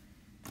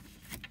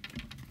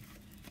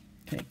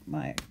 take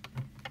my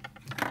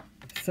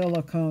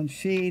silicone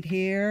sheet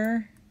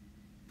here,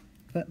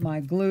 put my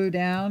glue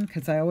down,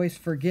 because I always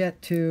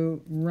forget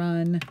to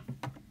run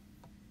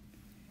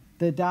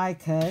the die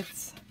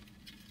cuts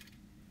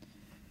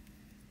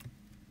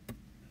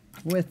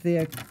with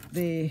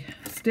the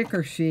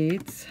sticker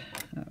sheets.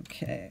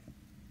 Okay,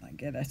 I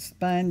get a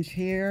sponge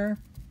here.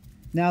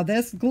 Now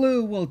this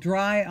glue will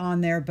dry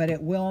on there, but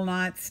it will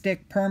not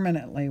stick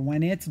permanently.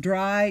 When it's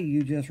dry,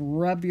 you just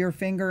rub your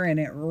finger and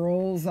it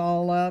rolls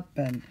all up,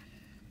 and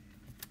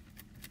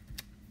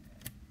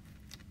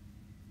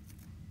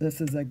this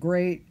is a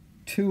great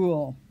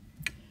tool.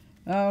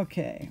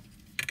 Okay,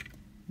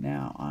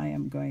 now I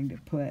am going to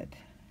put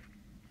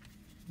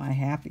my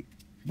happy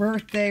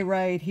birthday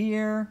right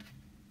here,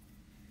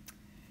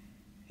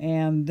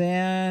 and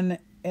then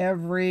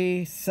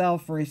every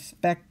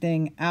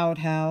self-respecting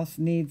outhouse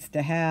needs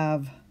to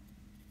have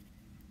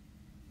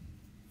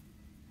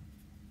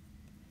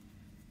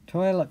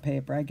toilet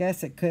paper. I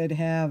guess it could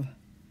have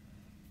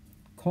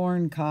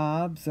corn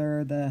cobs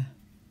or the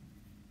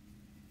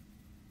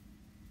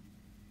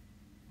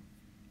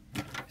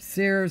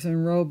Sears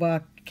and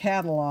Roebuck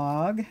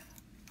catalog.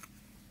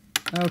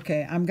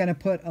 Okay, I'm going to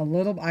put a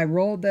little, I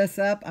rolled this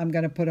up, I'm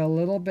going to put a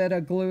little bit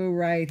of glue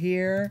right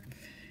here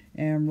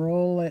and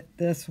roll it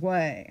this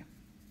way.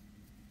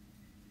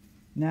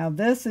 Now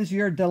this is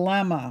your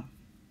dilemma.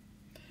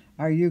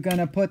 Are you going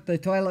to put the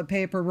toilet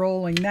paper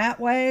rolling that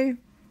way,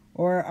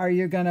 or are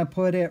you going to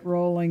put it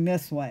rolling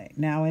this way?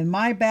 Now in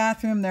my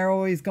bathroom they're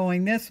always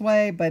going this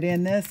way, but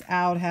in this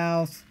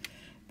outhouse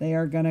they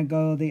are going to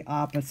go the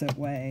opposite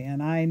way.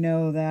 And I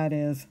know that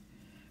is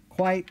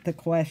quite the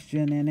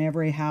question in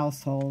every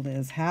household,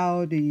 is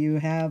how do you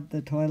have the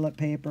toilet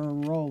paper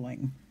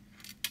rolling?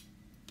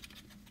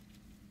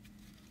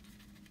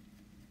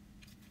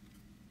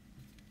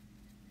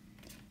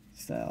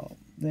 So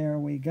there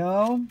we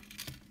go.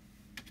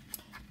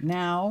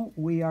 Now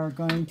we are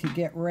going to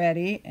get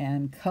ready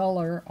and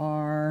color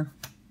our,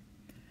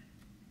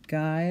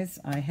 guys,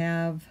 I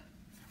have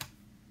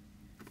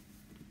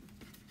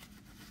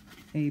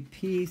a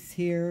piece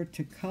here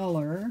to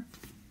color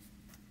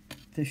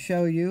to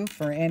show you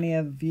for any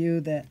of you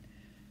that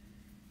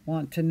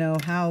want to know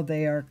how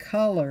they are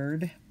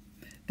colored.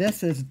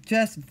 This is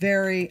just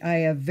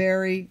I have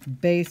very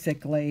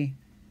basically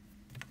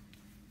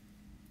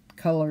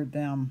colored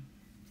them.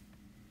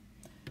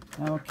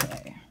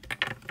 Okay.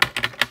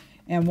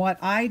 And what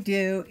I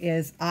do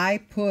is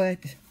I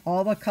put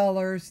all the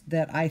colors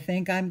that I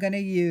think I'm going to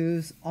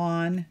use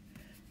on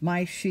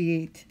my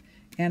sheet,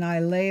 and I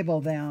label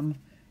them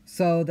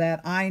so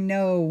that I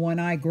know when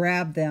I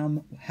grab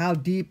them how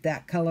deep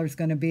that color is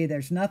going to be.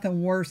 There's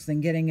nothing worse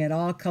than getting it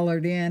all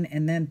colored in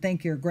and then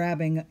think you're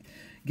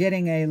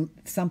getting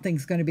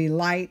something's going to be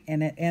light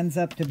and it ends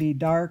up to be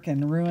dark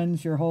and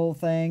ruins your whole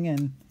thing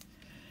and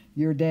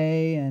your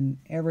day and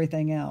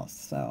everything else.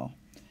 So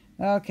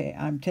okay,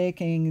 I'm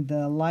taking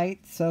the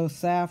light So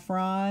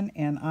Saffron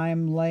and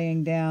I'm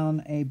laying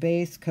down a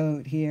base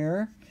coat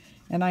here.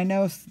 And I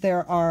know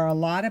there are a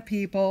lot of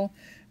people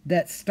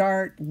that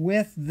start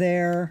with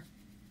their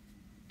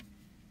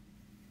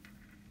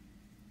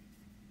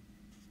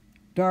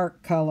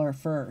dark color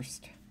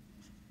first.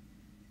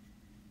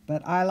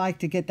 But I like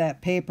to get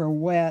that paper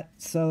wet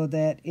so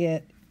that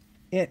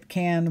it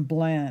can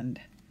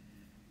blend.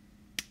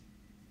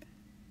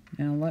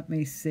 Now let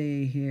me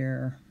see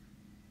here.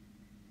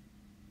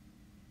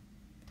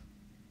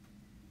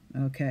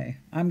 Okay,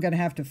 I'm going to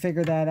have to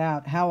figure that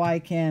out, how I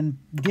can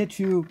get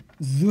you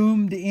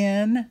zoomed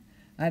in.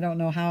 I don't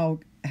know how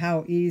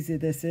easy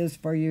this is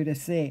for you to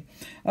see.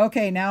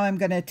 Okay, now I'm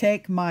going to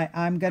take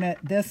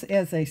this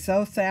is a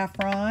So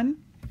Saffron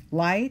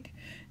light.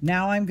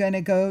 Now I'm going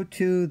to go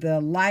to the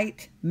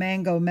light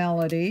Mango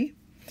Melody,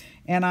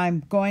 and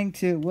I'm going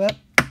to whip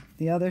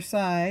the other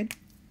side,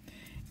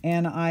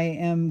 and I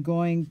am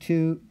going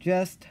to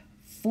just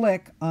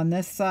flick on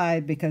this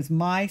side because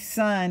my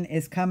sun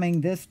is coming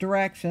this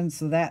direction,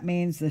 so that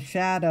means the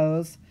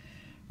shadows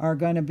are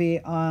going to be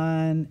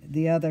on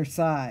the other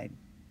side.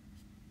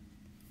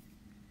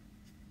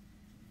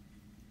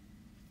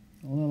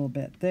 A little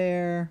bit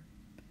there,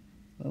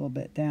 a little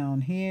bit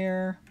down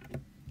here.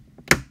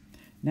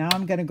 Now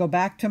I'm going to go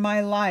back to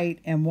my light,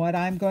 and what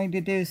I'm going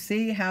to do,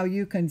 see how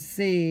you can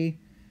see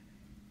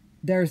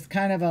there's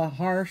kind of a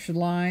harsh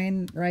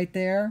line right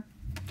there?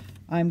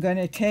 I'm going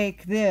to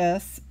take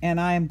this and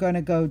I'm going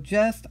to go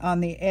just on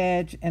the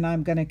edge, and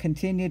I'm going to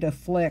continue to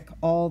flick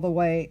all the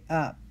way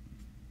up.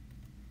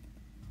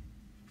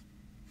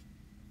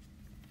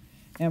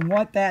 And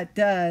what that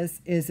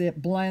does is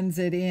it blends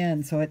it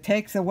in. So it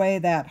takes away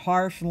that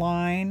harsh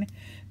line,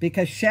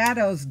 because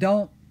shadows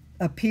don't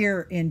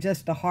appear in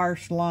just a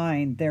harsh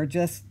line. They're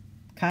just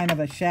kind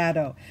of a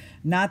shadow.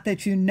 Not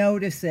that you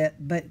notice it,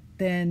 but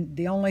then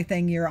the only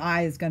thing your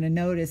eye is going to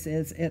notice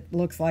is it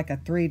looks like a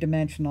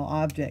three-dimensional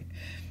object.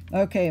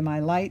 Okay, my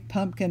light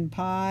pumpkin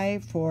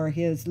pie for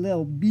his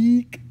little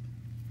beak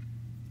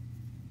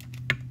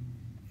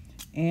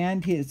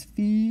and his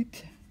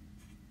feet.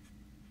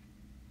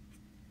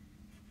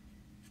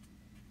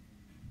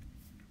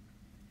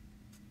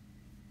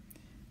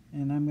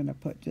 And I'm going to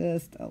put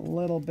just a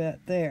little bit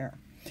there.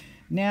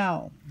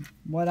 Now,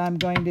 what I'm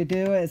going to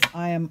do is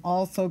I am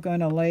also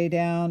going to lay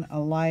down a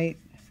light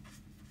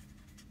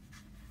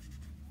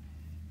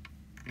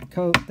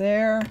coat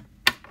there.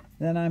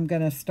 Then I'm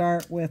going to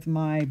start with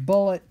my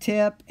bullet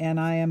tip, and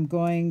I am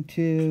going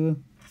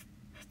to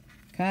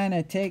kind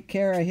of take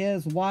care of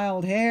his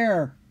wild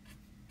hair.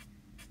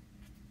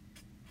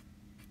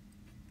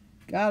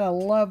 Gotta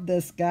love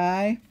this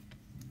guy.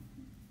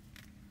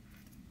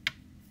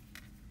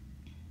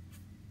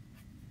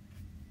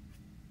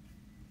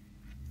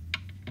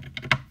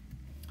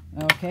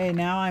 Okay,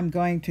 now I'm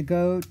going to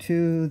go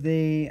to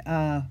the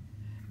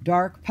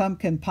dark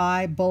pumpkin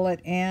pie bullet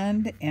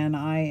end, and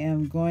I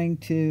am going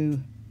to,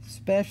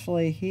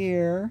 especially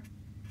here,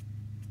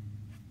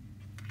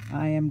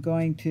 I am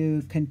going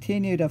to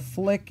continue to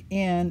flick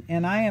in,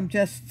 and I am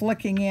just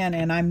flicking in,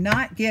 and I'm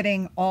not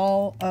getting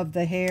all of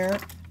the hair.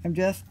 I'm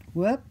just,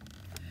 whoop,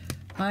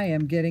 I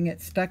am getting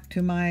it stuck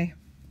to my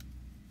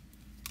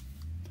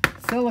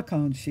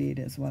silicone sheet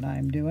is what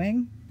I'm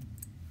doing.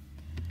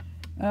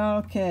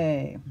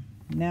 Okay,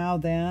 now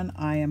then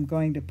I am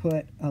going to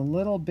put a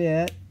little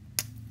bit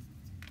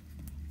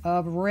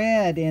of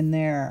red in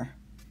there.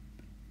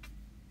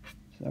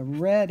 So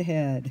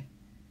redhead.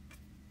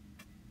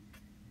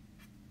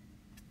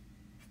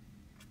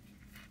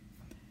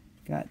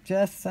 Got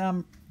just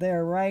some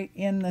there right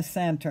in the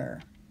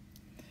center.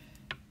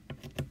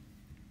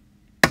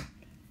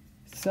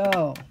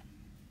 So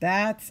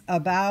that's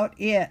about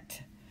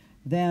it.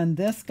 Then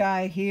this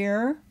guy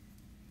here,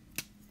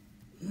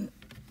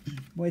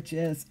 which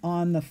is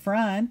on the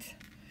front,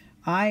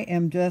 I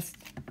am just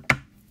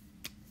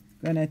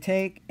going to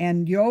take,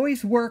 and you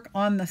always work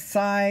on the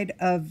side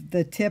of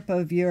the tip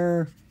of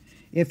your,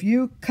 if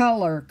you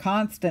color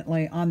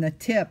constantly on the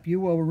tip, you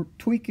will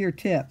tweak your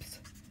tips.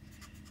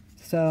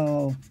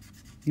 So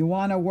you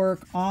want to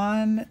work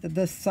on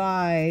the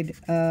side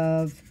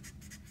of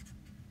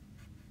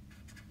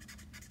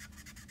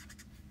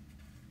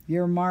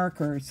your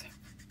markers.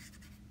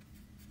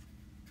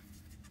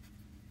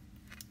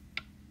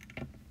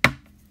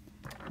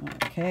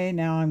 Okay,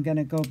 now I'm going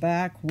to go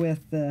back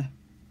with the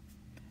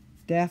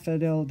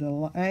Daffodil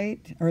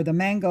Delight, or the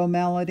Mango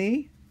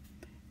Melody,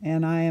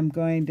 and I am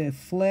going to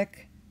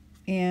flick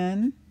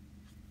in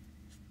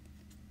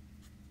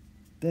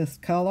this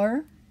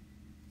color.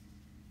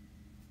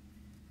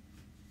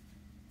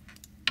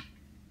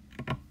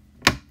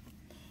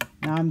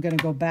 Now I'm going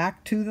to go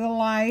back to the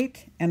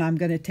light, and I'm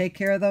going to take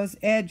care of those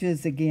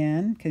edges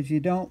again, because you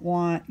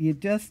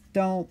just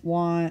don't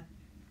want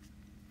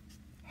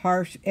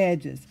harsh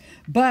edges.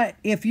 But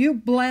if you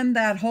blend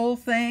that whole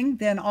thing,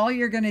 then all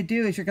you're going to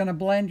do is you're going to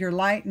blend your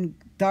light and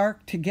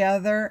dark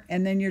together,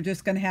 and then you're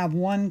just going to have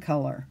one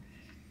color.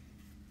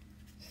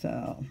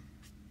 So,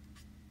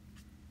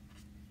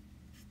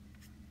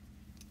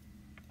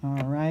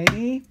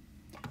 alrighty.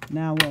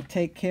 Now we'll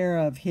take care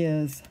of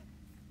his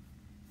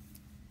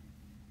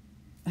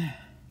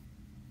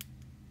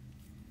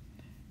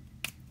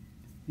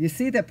you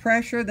see the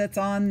pressure that's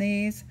on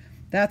these?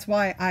 That's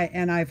why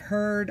I've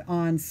heard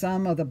on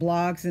some of the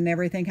blogs and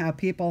everything how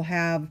people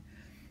have,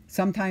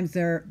 sometimes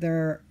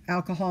their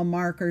alcohol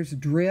markers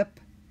drip.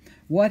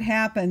 What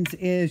happens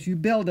is you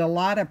build a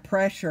lot of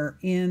pressure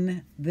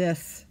in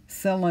this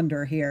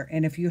cylinder here.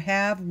 And if you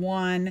have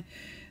one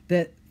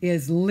that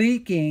is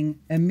leaking,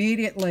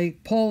 immediately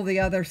pull the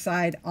other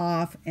side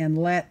off and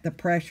let the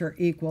pressure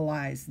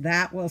equalize.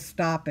 That will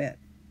stop it.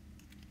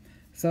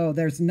 So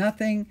there's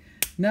nothing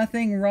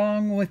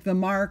wrong with the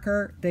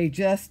marker. They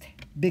just,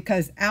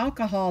 because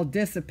alcohol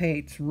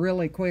dissipates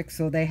really quick,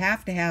 so they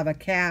have to have a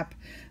cap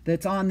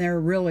that's on there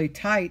really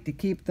tight to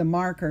keep the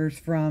markers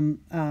from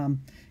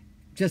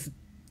just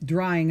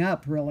drying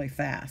up really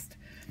fast.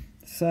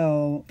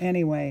 So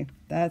anyway,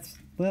 that's,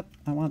 whoop,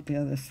 I want the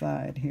other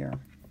side here.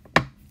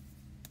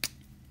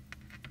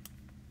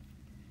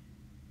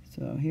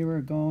 So here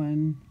we're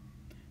going,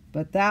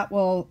 but that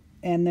will,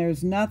 and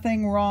there's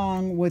nothing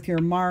wrong with your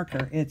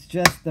marker. It's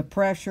just the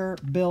pressure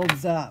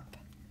builds up.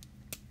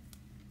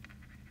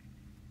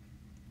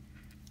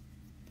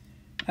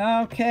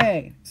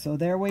 Okay, so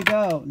there we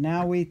go.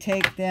 Now we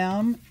take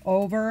them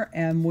over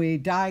and we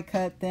die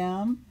cut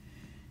them.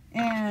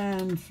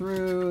 And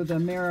through the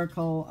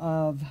miracle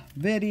of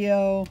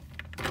video,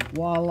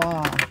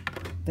 voila,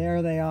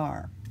 there they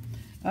are.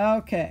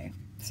 Okay,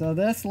 so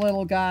this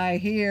little guy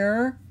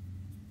here,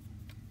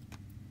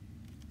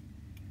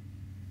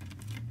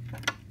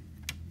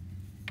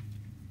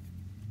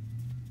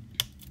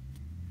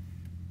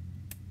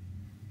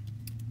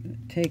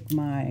 take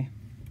my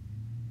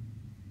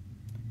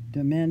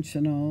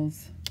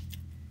dimensionals,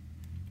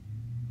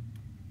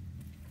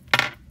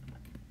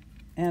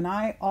 and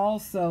I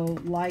also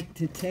like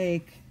to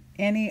take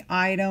any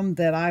item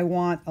that I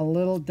want a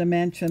little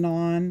dimension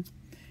on,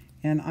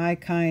 and I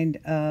kind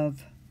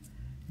of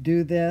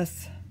do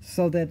this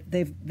so that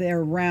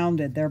they're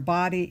rounded. Their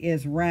body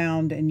is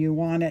round, and you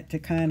want it to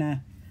kind of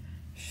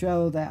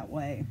show that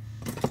way.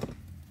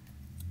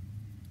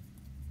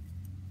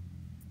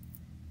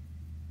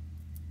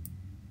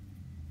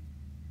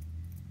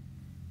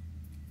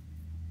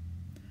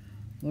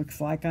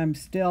 Looks like I'm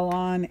still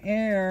on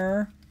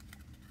air.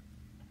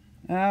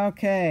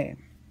 Okay,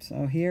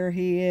 so here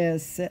he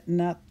is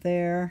sitting up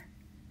there.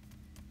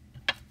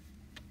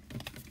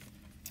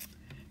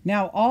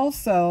 Now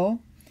also,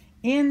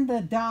 in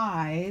the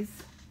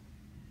dies,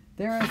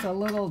 there is a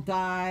little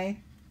die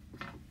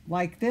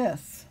like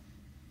this.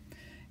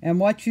 And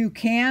what you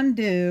can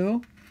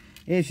do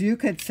is you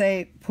could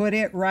say, put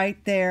it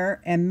right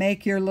there and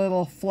make your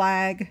little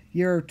flag,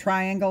 your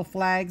triangle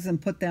flags,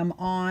 and put them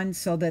on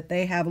so that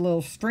they have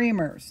little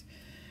streamers.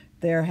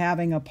 They're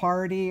having a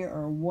party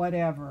or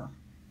whatever.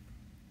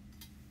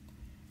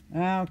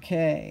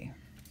 Okay.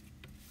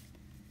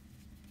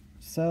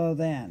 So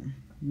then,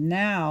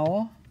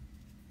 now,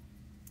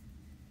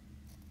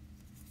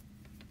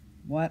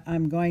 what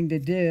I'm going to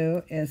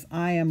do is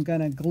I am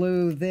going to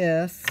glue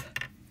this,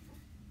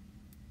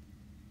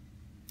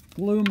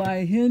 glue my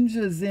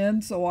hinges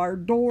in so our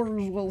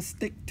doors will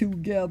stick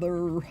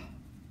together.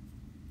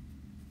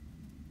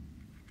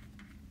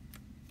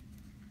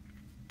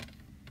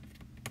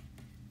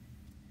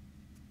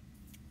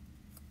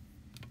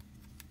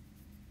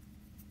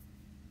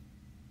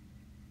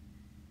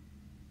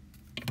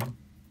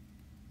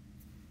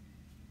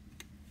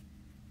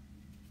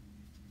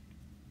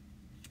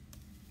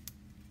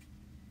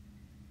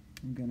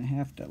 I'm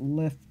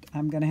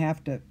going to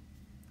have to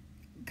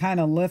kind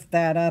of lift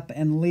that up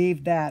and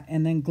leave that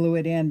and then glue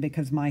it in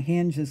because my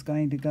hinge is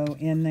going to go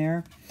in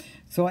there.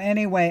 So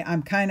anyway,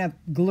 I'm kind of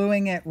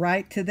gluing it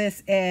right to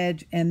this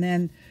edge and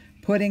then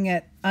putting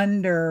it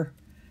under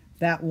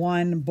that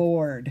one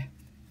board.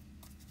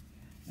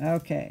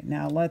 Okay,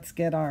 now let's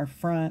get our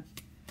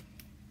front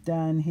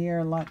done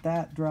here. Let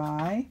that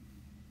dry.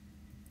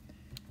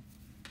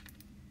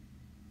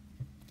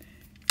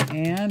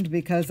 And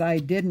because I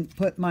didn't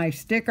put my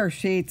sticker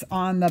sheets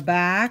on the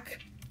back,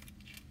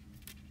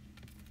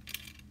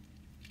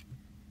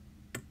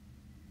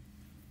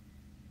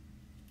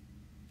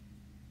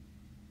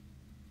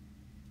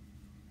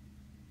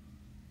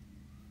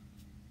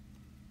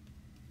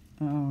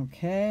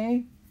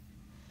 okay,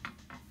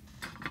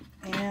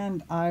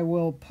 and I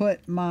will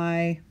put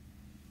my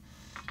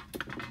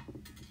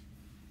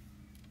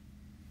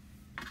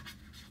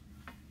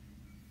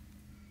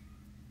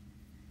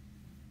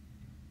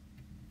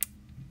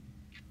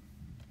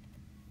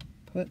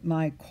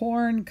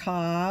corn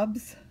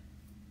cobs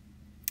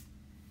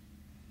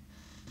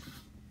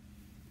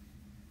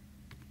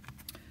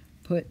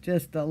put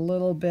just a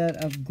little bit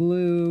of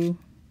glue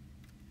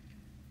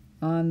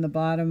on the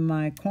bottom of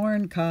my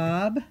corn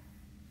cob.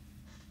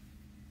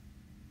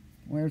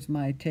 Where's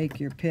my take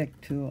your pick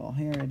tool?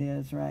 Here it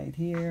is right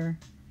here.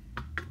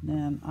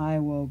 Then I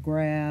will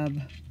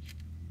grab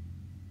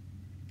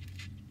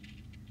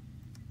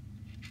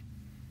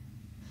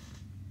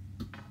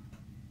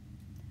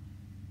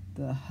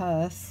the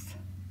husk.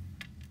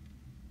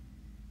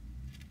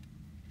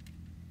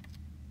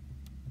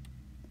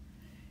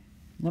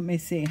 Let me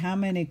see, how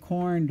many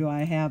corn do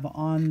I have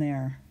on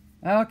there?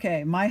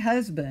 Okay, my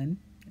husband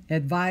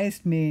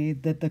advised me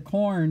that the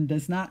corn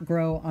does not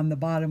grow on the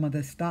bottom of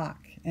the stalk.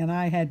 And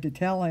I had to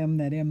tell him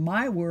that in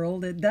my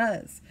world it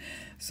does.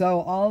 So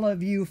all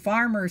of you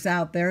farmers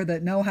out there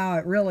that know how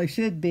it really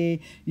should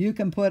be, you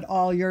can put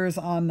all yours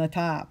on the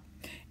top.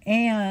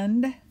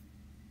 And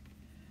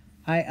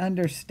I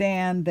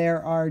understand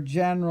there are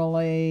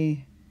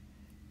generally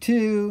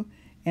 2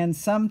 and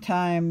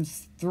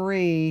sometimes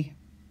 3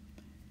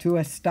 to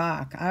a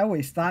stalk. I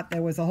always thought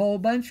there was a whole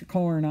bunch of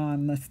corn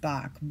on the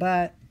stalk,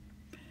 but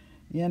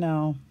you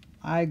know,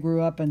 I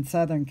grew up in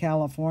Southern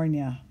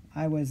California.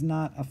 I was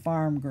not a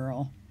farm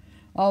girl,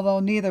 although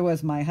neither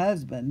was my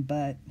husband,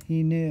 but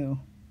he knew.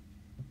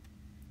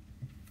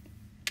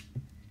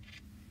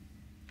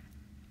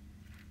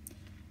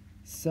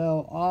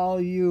 So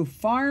all you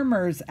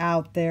farmers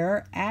out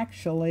there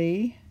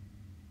actually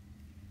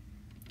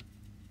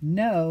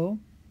know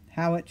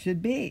how it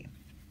should be.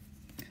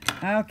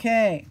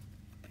 Okay,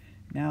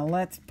 now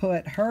let's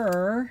put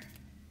her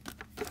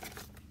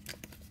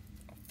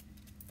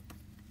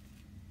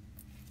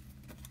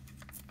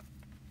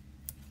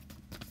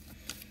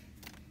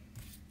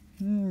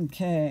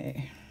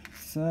okay,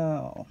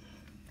 so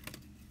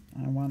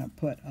I want to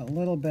put a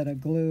little bit of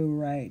glue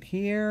right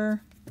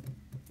here.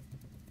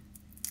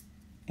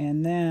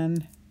 And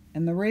then,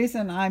 and the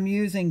reason I'm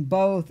using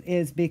both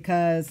is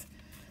because,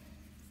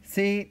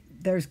 see,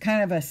 there's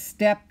kind of a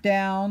step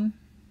down.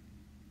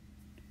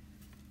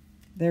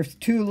 There's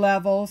 2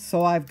 levels,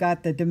 so I've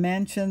got the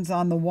dimensions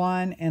on the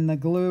one and the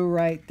glue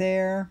right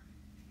there.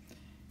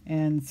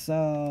 And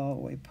so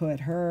we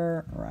put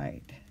her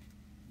right,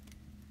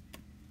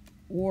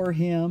 or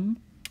him,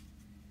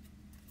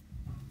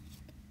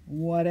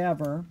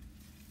 whatever.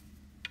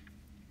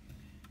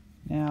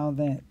 Now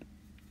that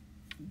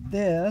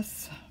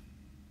this,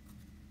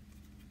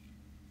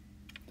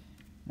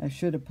 I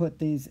should have put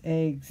these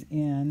eggs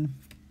in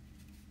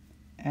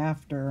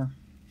after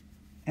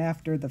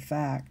the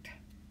fact.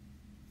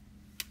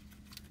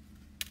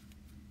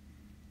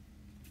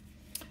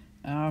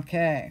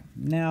 Okay,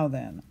 now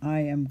then, I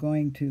am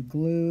going to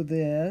glue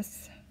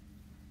this.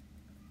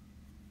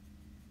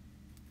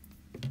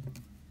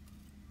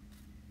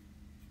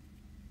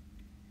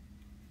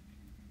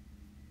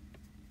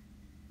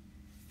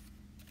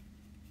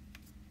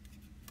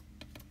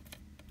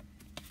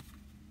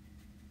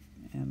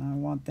 And I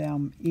want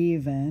them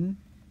even.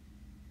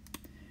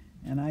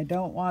 And I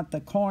don't want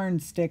the corn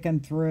sticking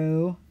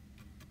through.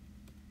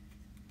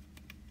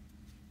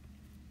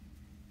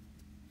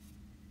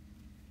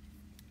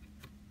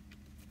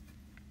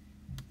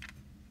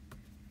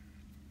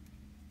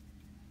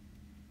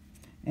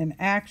 And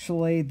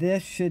actually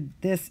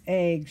this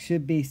egg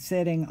should be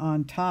sitting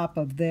on top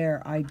of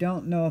there. I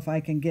don't know if I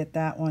can get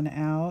that one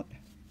out.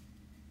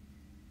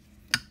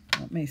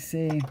 Let me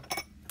see.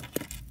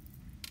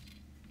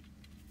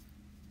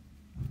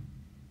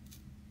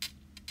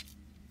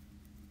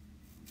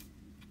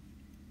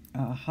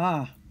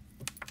 Aha.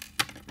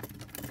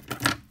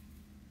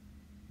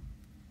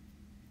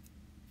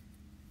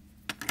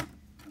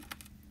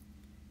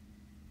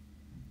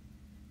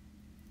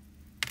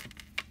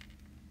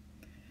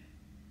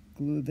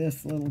 Glue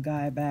this little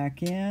guy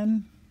back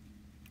in.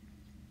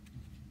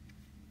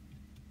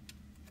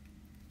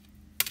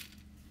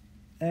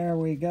 There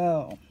we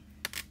go.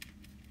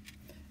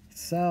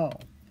 So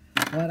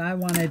what I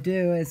want to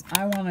do is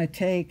I want to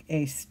take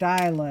a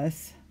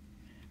stylus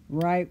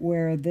right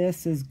where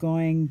this is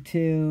going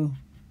to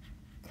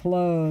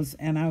close,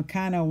 and I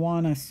kind of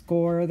want to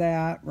score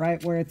that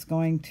right where it's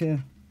going to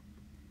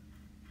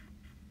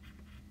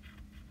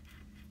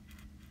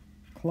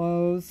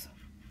close.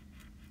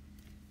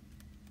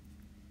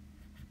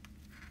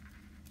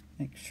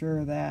 Make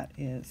sure that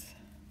is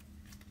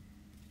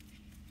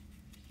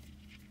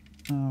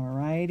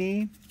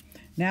alrighty.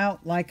 Now,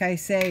 like I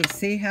say,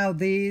 see how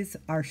these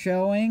are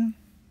showing?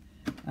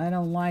 I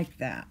don't like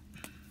that.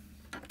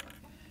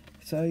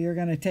 So you're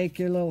going to take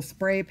your little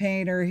spray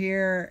painter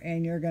here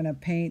and you're going to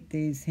paint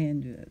these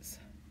hinges.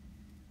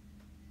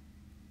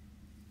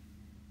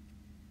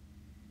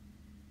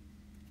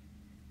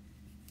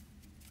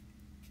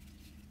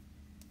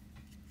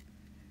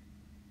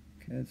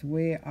 Because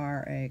we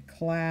are a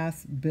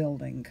class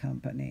building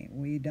company.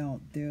 We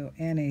don't do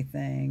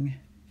anything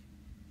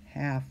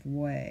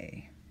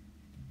halfway.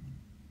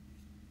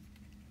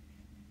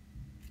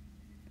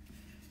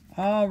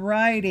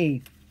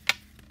 Alrighty.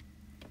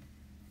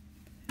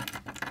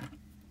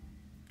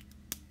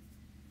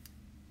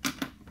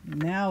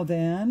 Now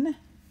then,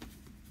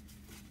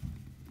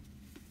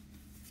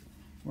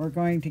 we're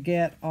going to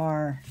get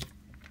our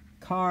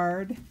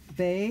card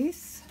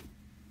base,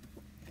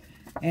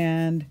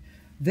 and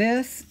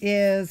this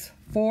is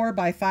 4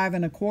 by 5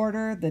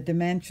 1/4. The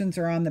dimensions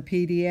are on the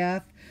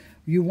PDF.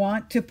 You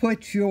want to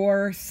put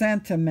your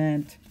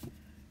sentiment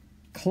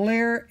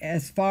clear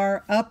as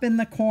far up in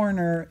the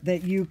corner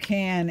that you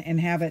can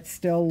and have it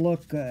still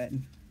look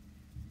good.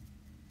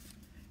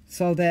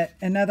 So that,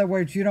 in other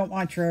words, you don't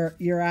want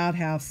your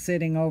outhouse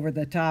sitting over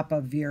the top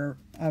of your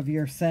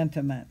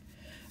sentiment.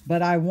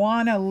 But I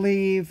want to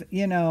leave,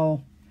 you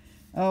know,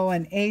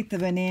 an 1/8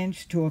 of an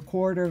inch to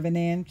 1/4 of an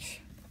inch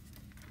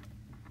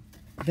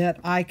that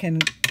I can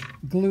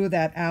glue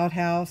that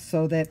outhouse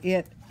so that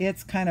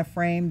it's kind of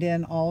framed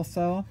in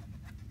also.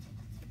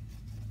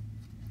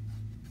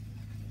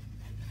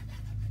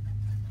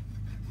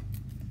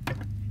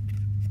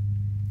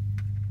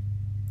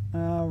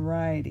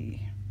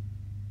 Alrighty.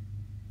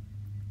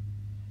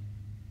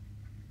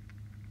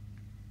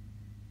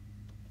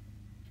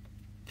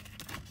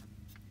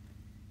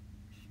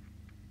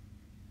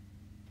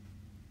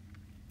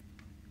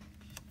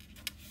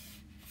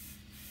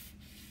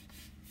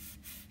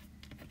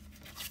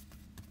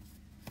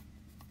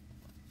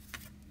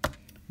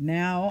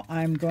 Now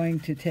I'm going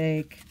to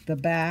take the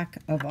back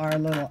of our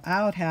little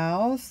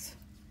outhouse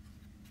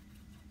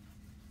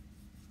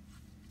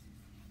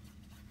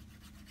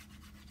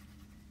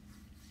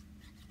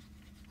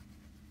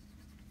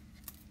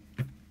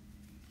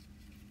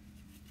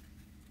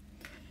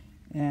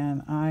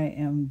and I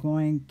am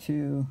going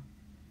to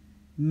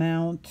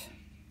mount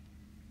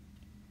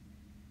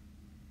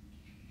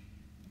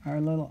our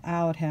little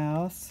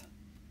outhouse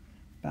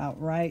about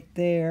right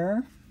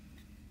there.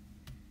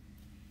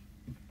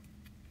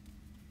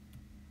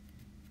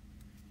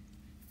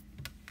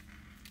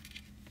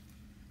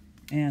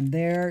 And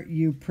there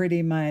you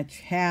pretty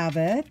much have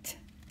it.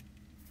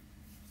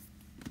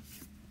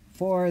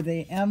 For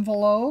the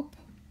envelope,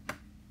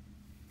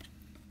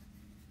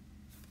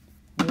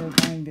 we're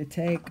going to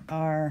take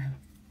our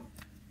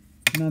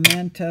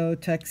Memento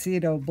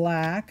Tuxedo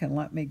Black, and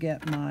let me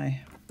get my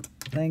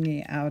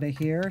thingy out of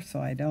here so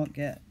I don't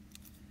get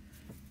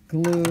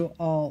glue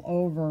all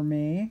over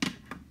me.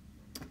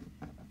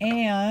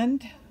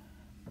 And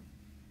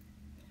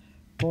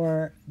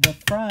for the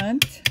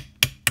front,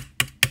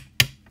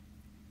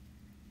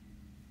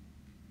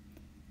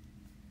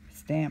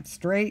 stamp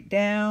straight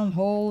down,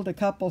 hold a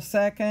couple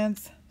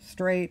seconds,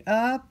 straight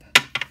up,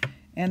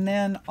 and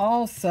then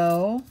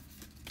also,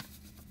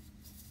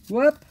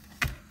 whoop,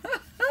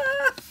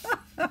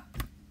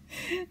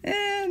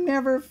 and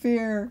never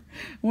fear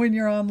when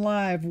you're on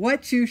live.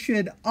 What you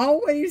should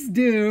always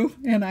do,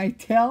 and I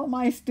tell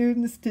my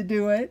students to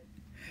do it,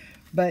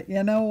 but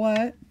you know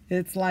what?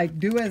 It's like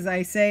do as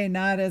I say,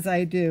 not as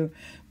I do.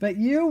 But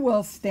you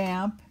will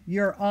stamp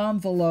your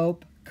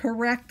envelope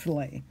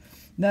correctly.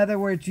 In other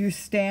words, you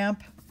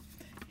stamp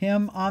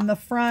him on the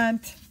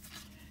front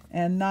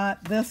and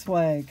not this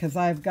way, because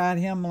I've got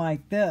him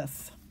like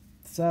this.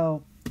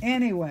 So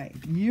anyway,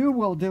 you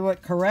will do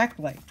it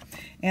correctly.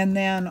 And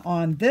then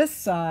on this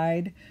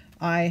side,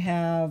 I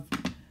have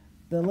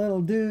the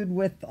little dude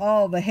with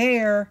all the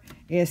hair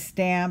is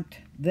stamped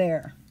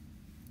there.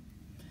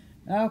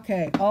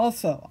 Okay,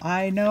 also,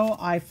 I know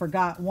I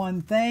forgot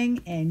one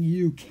thing, and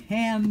you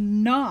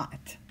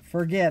cannot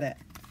forget it.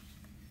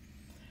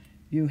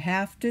 You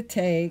have to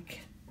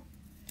take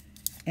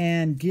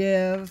and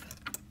give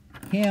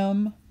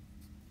him,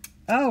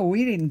 oh,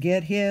 we didn't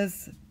get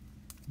his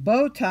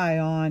bow tie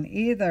on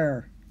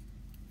either.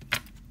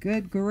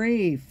 Good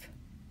grief.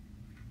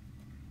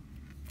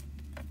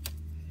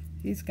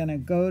 He's going to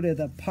go to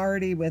the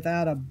party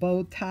without a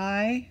bow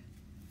tie.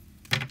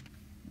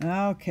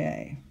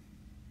 Okay.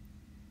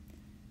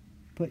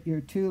 Put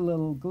your two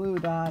little glue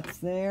dots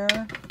there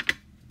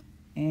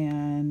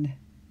and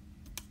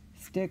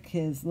stick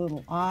his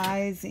little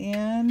eyes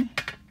in.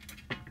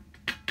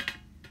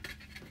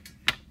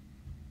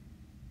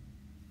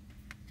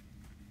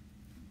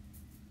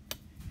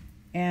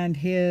 And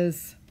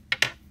his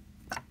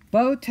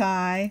bow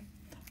tie,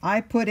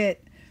 I put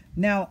it,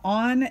 now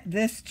on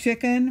this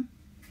chicken,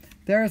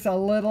 there's a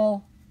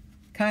little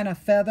kind of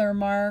feather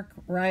mark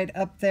right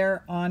up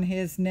there on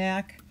his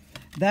neck.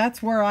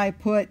 That's where I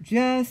put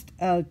just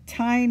a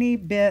tiny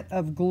bit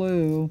of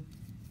glue.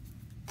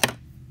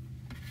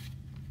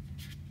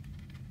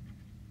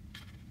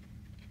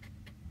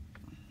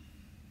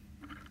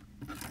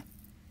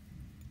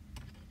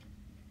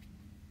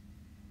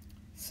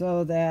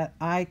 So that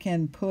I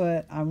can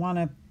put, I want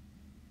to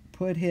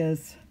put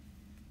his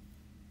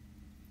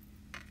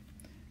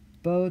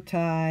bow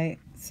tie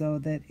so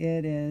that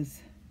it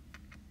is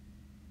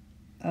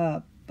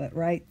up, but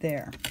right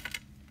there.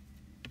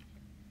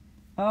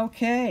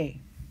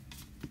 Okay.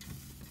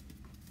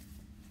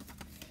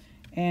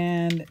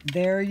 And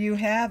there you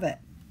have it.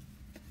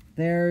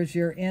 There's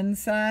your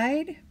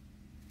inside,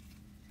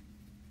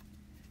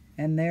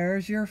 and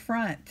there's your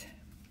front.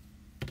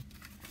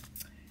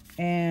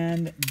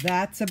 And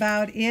that's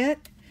about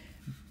it.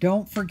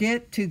 Don't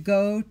forget to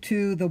go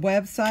to the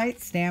website,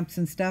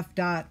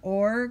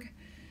 stampsnstuff.org.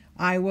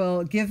 I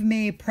will give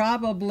me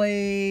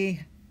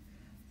probably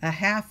a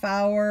half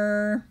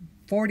hour,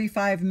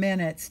 45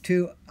 minutes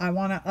to, I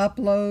want to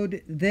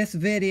upload this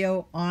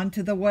video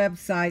onto the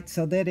website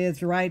so that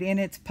it's right in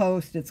its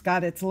post. It's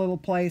got its little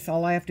place.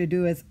 All I have to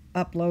do is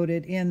upload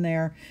it in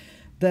there.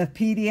 The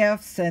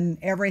PDFs and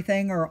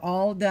everything are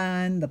all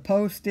done. The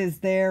post is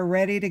there,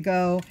 ready to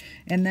go.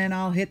 And then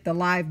I'll hit the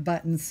live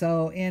button.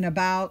 So in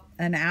about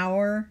an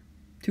hour,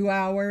 2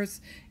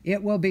 hours,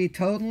 it will be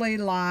totally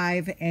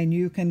live, and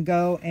you can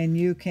go and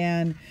you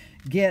can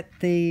get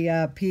the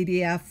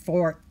PDF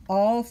for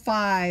all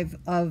 5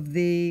 of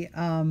the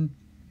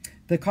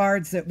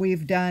cards that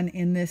we've done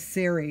in this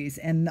series.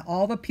 And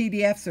all the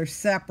PDFs are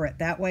separate.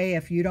 That way,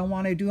 if you don't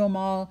want to do them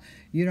all,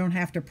 you don't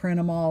have to print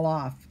them all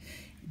off.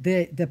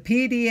 The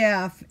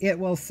PDF, it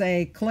will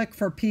say click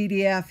for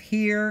PDF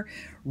here,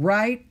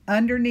 right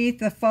underneath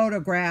the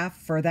photograph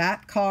for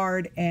that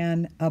card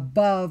and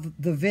above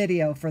the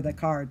video for the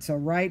card. So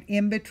right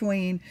in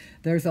between,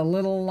 there's a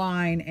little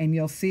line, and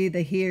you'll see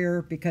the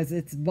here because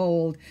it's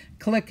bold.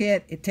 Click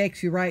it, it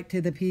takes you right to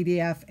the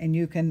PDF, and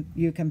you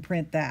can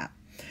print that.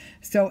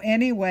 So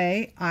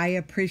anyway, I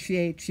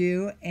appreciate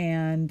you,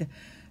 and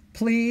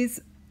please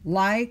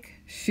like,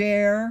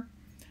 share,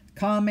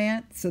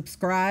 comment,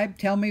 subscribe,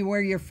 tell me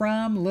where you're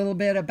from, a little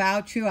bit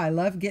about you. I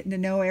love getting to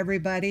know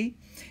everybody.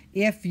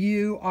 If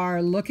you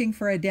are looking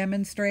for a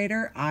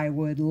demonstrator, I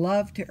would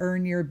love to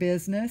earn your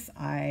business.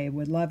 I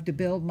would love to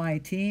build my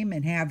team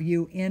and have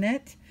you in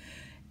it.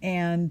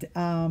 And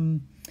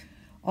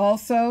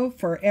also,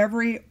 for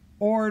every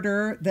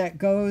order that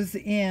goes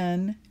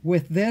in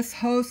with this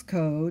host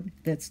code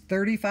that's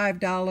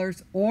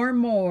 $35 or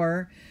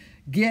more,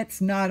 gets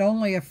not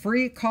only a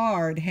free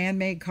card,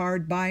 handmade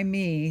card by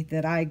me,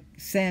 that I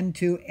send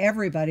to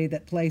everybody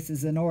that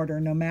places an order,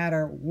 no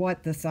matter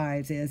what the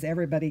size is.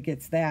 Everybody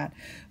gets that.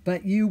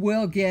 But you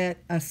will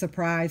get a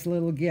surprise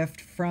little gift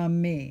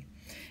from me.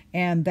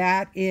 And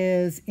that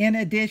is in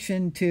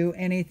addition to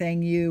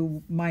anything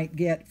you might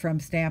get from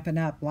Stampin'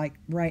 Up. Like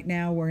right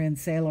now we're in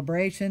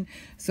celebration.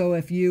 So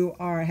if you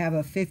have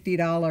a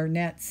 $50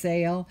 net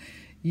sale,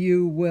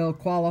 you will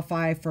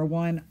qualify for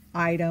one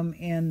item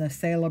in the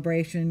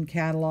celebration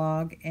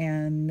catalog,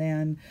 and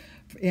then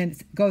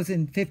it goes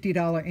in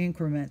 $50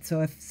 increments.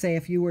 So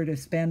if you were to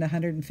spend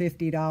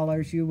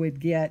 $150,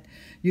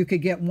 you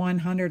could get one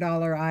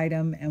 $100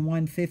 item and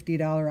one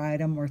 $50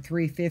 item, or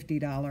 3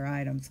 $50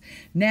 items.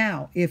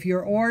 Now, if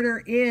your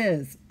order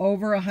is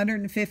over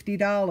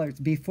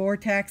 $150 before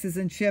taxes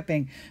and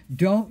shipping,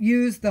 don't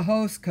use the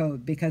host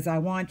code, because I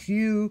want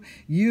you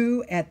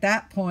at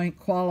that point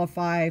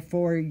qualify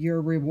for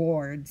your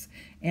rewards,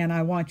 and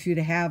I want you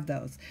to have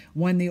those.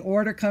 When the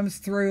order comes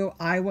through,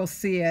 I will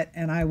see it,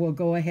 and I will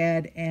go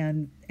ahead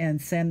and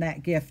send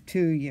that gift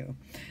to you.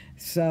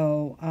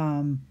 So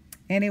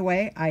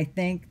anyway, I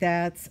think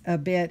that's a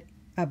bit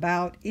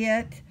about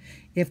it.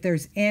 If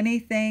there's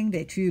anything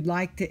that you'd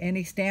like to,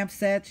 any stamp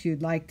sets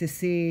you'd like to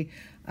see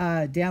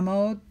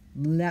demoed,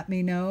 let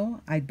me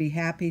know. I'd be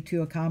happy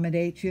to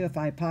accommodate you if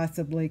I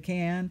possibly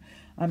can.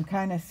 I'm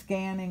kind of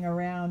scanning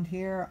around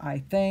here. I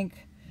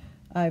think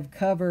I've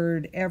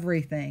covered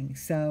everything.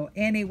 So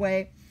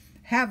anyway,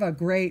 have a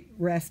great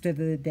rest of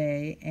the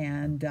day,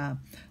 and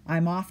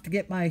I'm off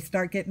to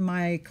start getting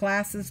my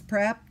classes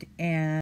prepped, and